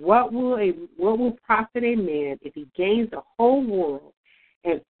 16:26, what will profit a man if he gains the whole world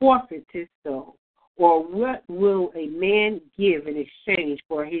and forfeits his soul? Or what will a man give in exchange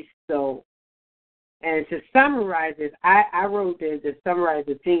for his soul? And to summarize this, I wrote this to summarize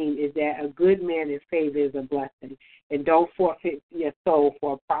the theme is that a good man in favor is a blessing, and don't forfeit your soul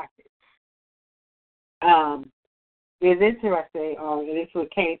for a profit. It's interesting, and this is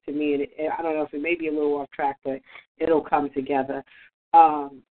what came to me, and I don't know if it may be a little off track, but it'll come together. I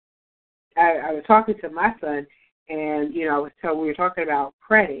was talking to my son, and, we were talking about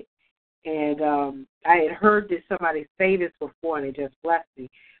credit, and I had heard somebody say this before, and it just blessed me.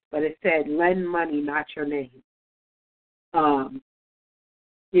 But it said, lend money, not your name. And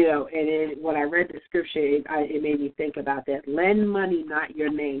when I read the scripture, it made me think about that. Lend money, not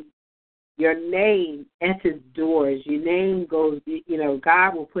your name. Your name enters doors. Your name goes,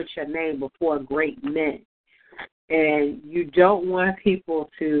 God will put your name before great men. And you don't want people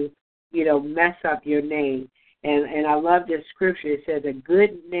to, mess up your name. And I love this scripture. It says, a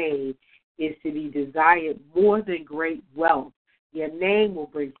good name is to be desired more than great wealth. Your name will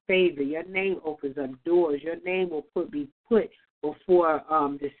bring favor. Your name opens up doors. Your name will be put before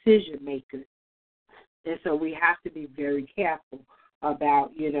decision makers. And so we have to be very careful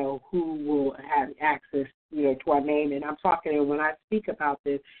about, who will have access, to our name. And I'm talking, when I speak about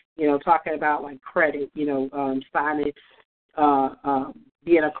this, talking about like credit, signing,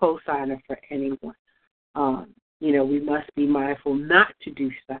 being a co-signer for anyone. We must be mindful not to do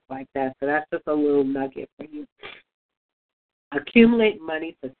stuff like that. So that's just a little nugget for you. Accumulate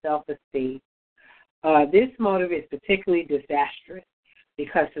money for self-esteem. This motive is particularly disastrous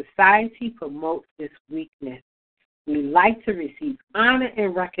because society promotes this weakness. We like to receive honor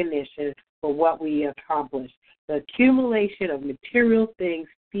and recognition for what we accomplish. The accumulation of material things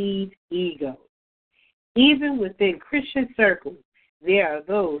feeds ego. Even within Christian circles, there are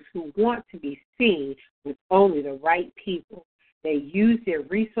those who want to be seen with only the right people. They use their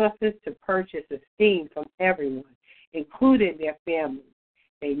resources to purchase esteem from everyone, including their families.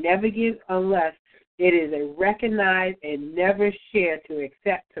 They never give unless it is a recognized and never share to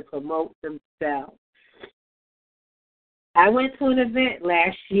accept to promote themselves. I went to an event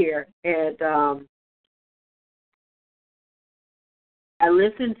last year, and I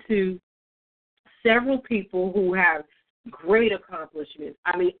listened to several people who have great accomplishments.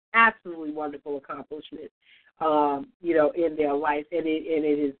 I mean, absolutely wonderful accomplishments, in their life, and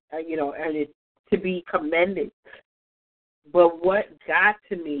it is, and it's to be commended. But what got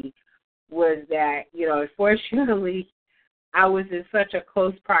to me was that, unfortunately, I was in such a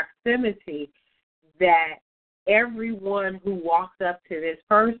close proximity that everyone who walked up to this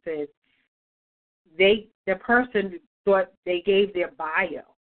person, the person thought they gave their bio.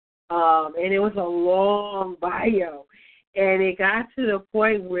 And it was a long bio. And it got to the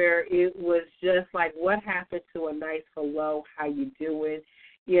point where it was just like, what happened to a nice hello, how you doing?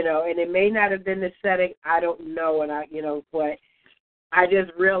 And it may not have been the setting, I don't know, but I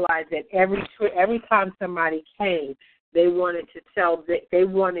just realized that every time somebody came, they wanted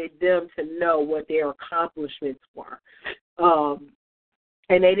them to know what their accomplishments were,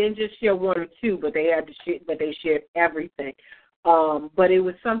 and they didn't just share one or two, but they shared everything. But it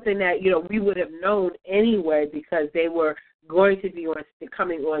was something that we would have known anyway because they were going to be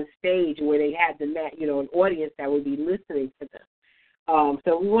coming on stage where they had an audience that would be listening to them.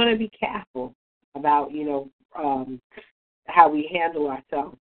 So we want to be careful about, how we handle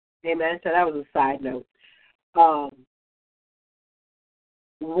ourselves. Amen. So that was a side note.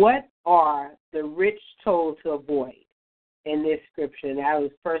 What are the rich told to avoid in this scripture? That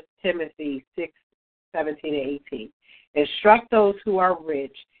was 1 Timothy 6:17-18. Instruct those who are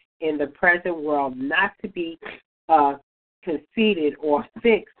rich in the present world not to be conceited or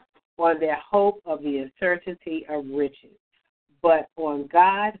fixed on their hope of the uncertainty of riches, but on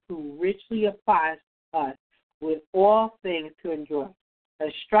God who richly applies us with all things to enjoy.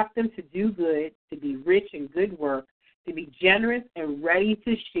 Instruct them to do good, to be rich in good work, to be generous and ready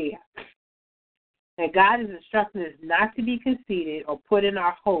to share. And God is instructing us not to be conceited or put in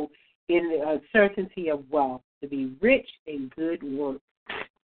our hope in the uncertainty of wealth, to be rich in good work.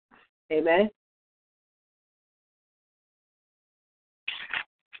 Amen?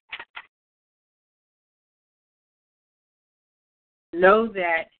 know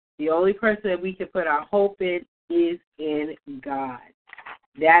that the only person that we can put our hope in is in God.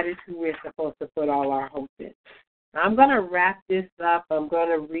 That is who we're supposed to put all our hope in. I'm going to wrap this up. I'm going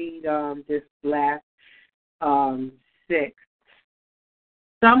to read this last 6.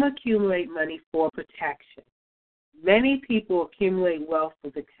 Some accumulate money for protection. Many people accumulate wealth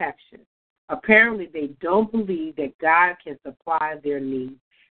for protection. Apparently, they don't believe that God can supply their needs,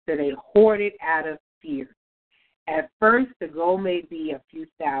 so they hoard it out of fear. At first, the goal may be a few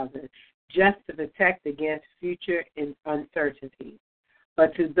thousand, just to protect against future uncertainties.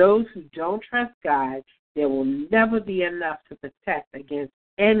 But to those who don't trust God, there will never be enough to protect against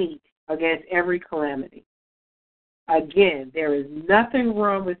every calamity. Again, there is nothing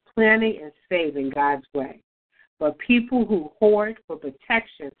wrong with planning and saving God's way. But people who hoard for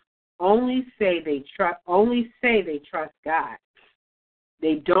protection only say they trust God.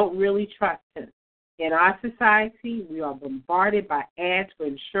 They don't really trust Him. In our society, we are bombarded by ads for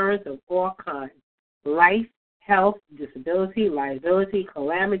insurance of all kinds: life, health, disability, liability,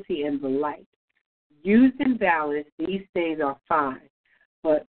 calamity, and the like. Used in balance, these things are fine.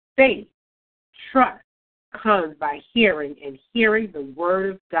 But faith, trust, comes by hearing, and hearing the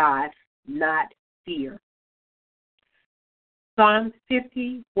word of God, not fear. Psalms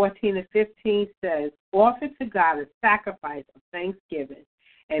 50:14-15 says, "Offer to God a sacrifice of thanksgiving,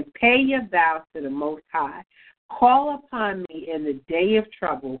 and pay your vows to the Most High. Call upon me in the day of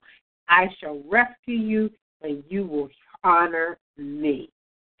trouble. I shall rescue you, and you will honor me."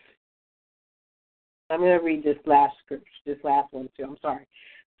 I'm going to read this last scripture, this last one too. I'm sorry.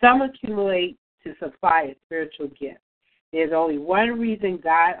 Some accumulate to supply a spiritual gift. There's only one reason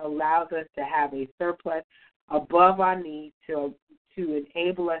God allows us to have a surplus above our needs to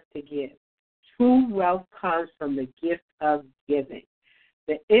enable us to give. True wealth comes from the gift of giving.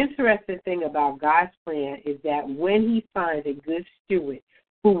 The interesting thing about God's plan is that when He finds a good steward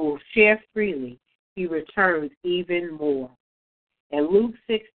who will share freely, He returns even more. In Luke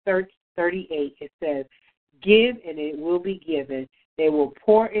 6:38, it says, "Give, and it will be given. They will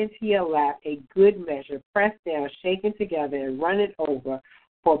pour into your lap a good measure, pressed down, shaken together, and run it over.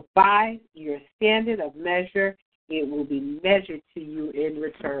 For by your standard of measure, it will be measured to you in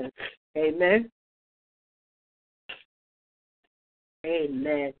return." Amen.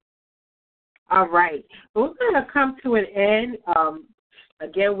 Amen. All right. We're going to come to an end.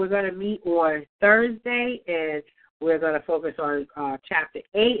 Again, we're going to meet on Thursday, and we're going to focus on Chapter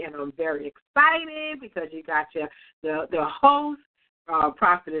 8, and I'm very excited because you got the host,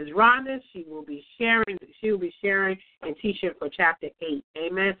 Prophetess Rhonda. She will be sharing and teaching for Chapter 8.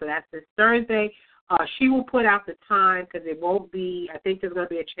 Amen. So that's this Thursday. She will put out the time because it won't be, I think there's going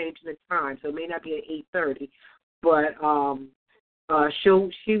to be a change in the time, so it may not be at 8:30, but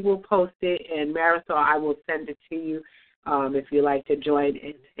she will post it, and Marisol, I will send it to you if you like to join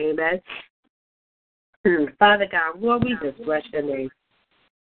in. Amen. Father God, Lord, we just bless your name.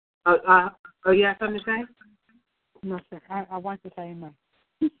 You have something to say? No, sir. I want to say amen.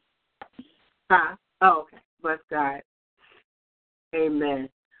 Oh, okay. Bless God. Amen.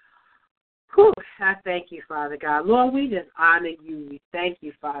 Whew, I thank you, Father God. Lord, we just honor you. We thank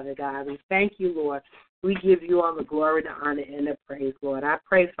you, Father God. We thank you, Lord. We give you all the glory, the honor, and the praise, Lord. I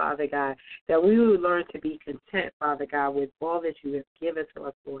pray, Father God, that we will learn to be content, Father God, with all that you have given to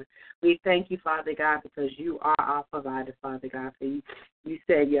us, Lord. We thank you, Father God, because you are our provider, Father God. For you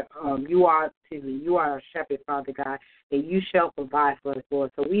said you are our shepherd, Father God, and you shall provide for us,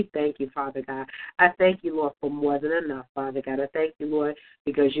 Lord. So we thank you, Father God. I thank you, Lord, for more than enough, Father God. I thank you, Lord,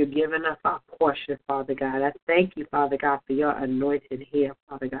 because you're giving us our portion, Father God. I thank you, Father God, for your anointed hair,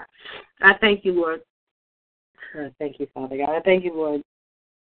 Father God. I thank you, Lord. Thank you, Father God. I thank you, Lord,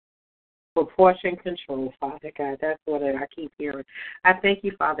 for portion control, Father God. That's what I keep hearing. I thank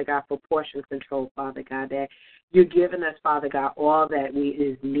you, Father God, for portion control, Father God, that you're giving us, Father God, all that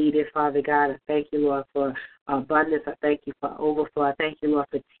is needed, Father God. I thank you, Lord, for abundance. I thank you for overflow. I thank you, Lord,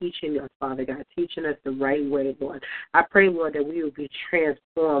 for teaching us, Father God, teaching us the right way, Lord. I pray, Lord, that we will be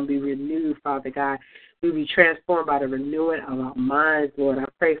transformed, be renewed, Father God. We will be transformed by the renewing of our minds, Lord. I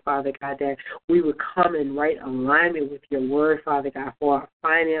pray, Father God, that we would come in right alignment with your word, Father God, for our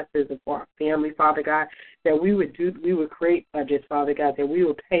finances and for our family, Father God, that we would create budgets, Father God, that we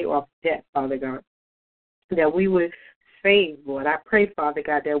would pay off debt, Father God, that we would save, Lord. I pray, Father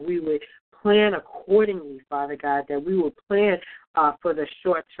God, that we would plan accordingly, Father God, that we would plan for the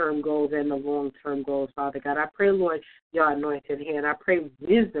short-term goals and the long-term goals, Father God. I pray, Lord, your anointed hand. I pray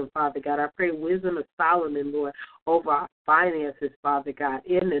wisdom, Father God. I pray wisdom of Solomon, Lord, over our finances, Father God.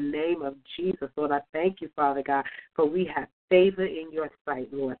 In the name of Jesus, Lord, I thank you, Father God, for we have favor in your sight,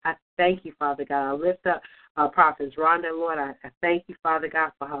 Lord. I thank you, Father God. I lift up Prophet Rhonda, Lord. I thank you, Father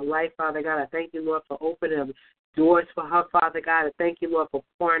God, for her life, Father God. I thank you, Lord, for opening doors for her, Father God. I thank you, Lord, for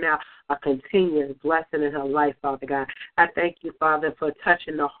pouring out a continuous blessing in her life, Father God. I thank you, Father, for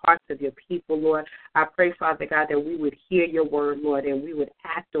touching the hearts of your people, Lord. I pray, Father God, that we would hear your word, Lord, and we would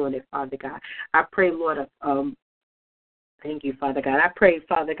act on it, Father God. I pray, Lord, thank you, Father God. I pray,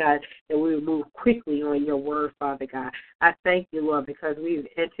 Father God, that we will move quickly on your word, Father God. I thank you, Lord, because we've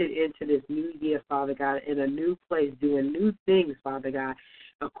entered into this new year, Father God, in a new place, doing new things, Father God,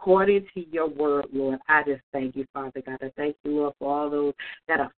 according to your word, Lord. I just thank you, Father God. I thank you, Lord, for all those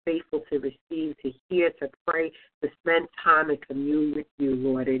that are faithful to receive, to hear, to pray, to spend time and commune with you,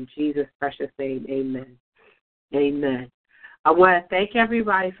 Lord. In Jesus' precious name, amen. Amen. I want to thank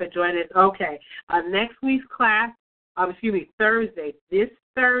everybody for joining us. Okay, next week's class, Thursday. This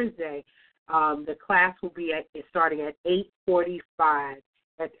Thursday, the class will be starting at 8:45.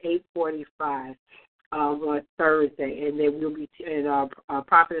 That's 8:45 on Thursday, and then we'll be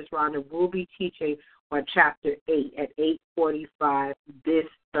Prophetess Rhonda will be teaching on chapter 8 at 8:45 this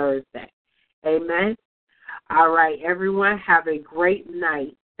Thursday. Amen. All right, everyone, have a great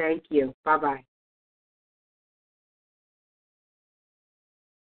night. Thank you. Bye-bye.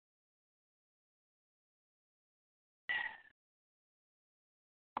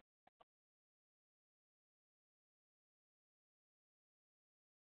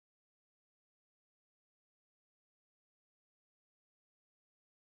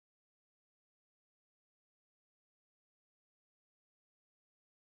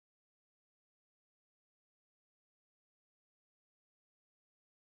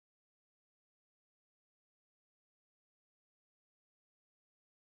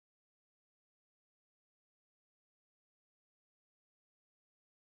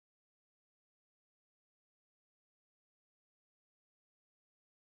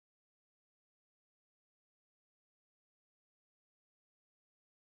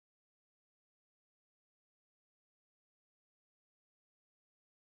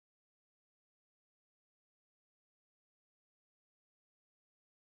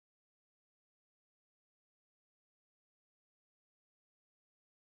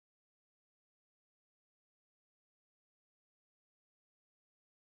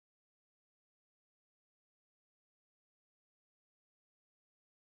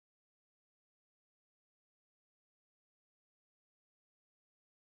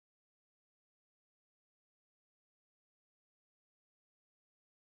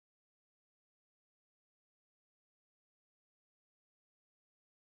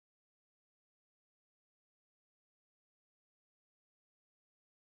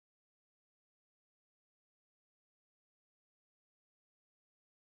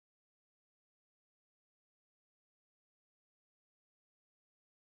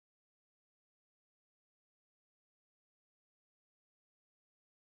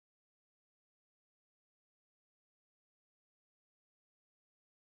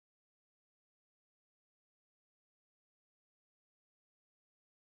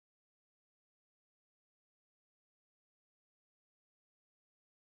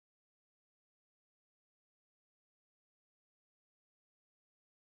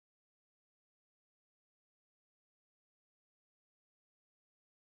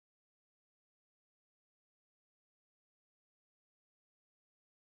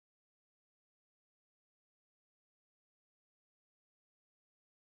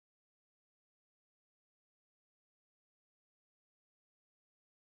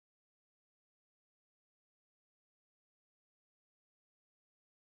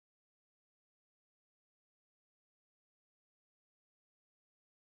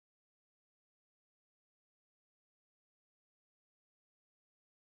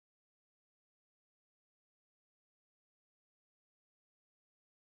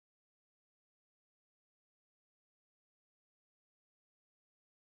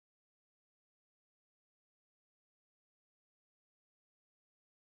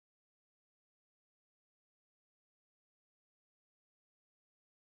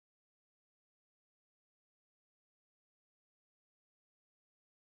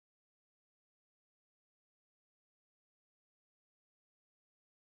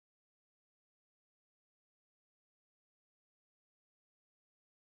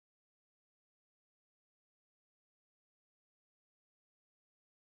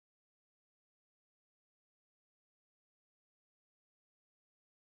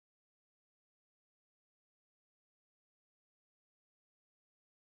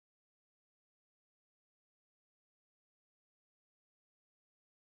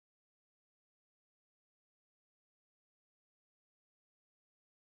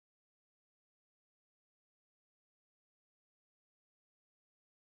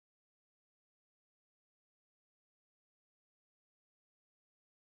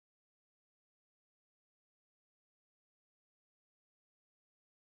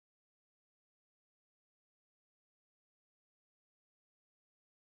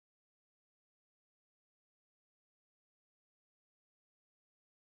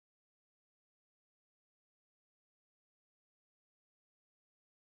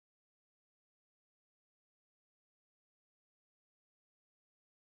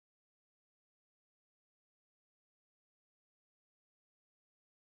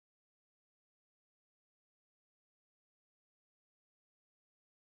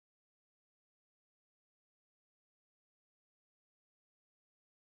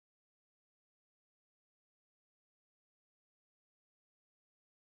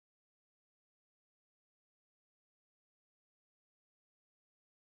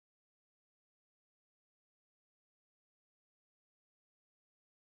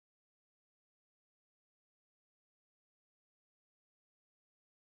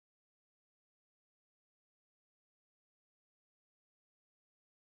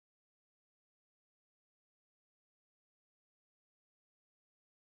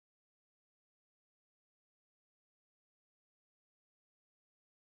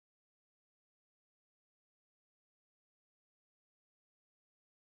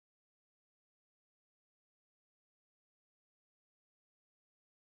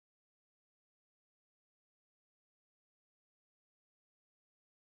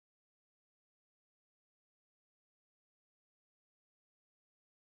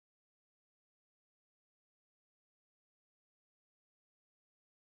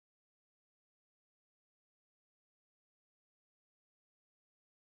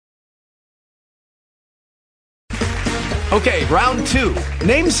 Okay, round two.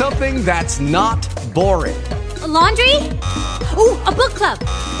 Name something that's not boring. A laundry? Ooh, a book club.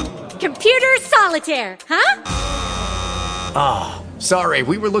 Computer solitaire, huh? Ah, sorry,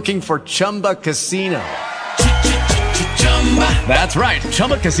 we were looking for Chumba Casino. That's right,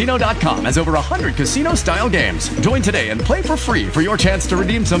 ChumbaCasino.com has over 100 casino-style games. Join today and play for free for your chance to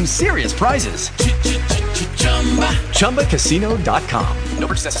redeem some serious prizes. ChumbaCasino.com. No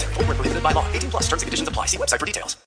purchase necessary. Void where prohibited by law. 18+ terms and conditions apply. See website for details.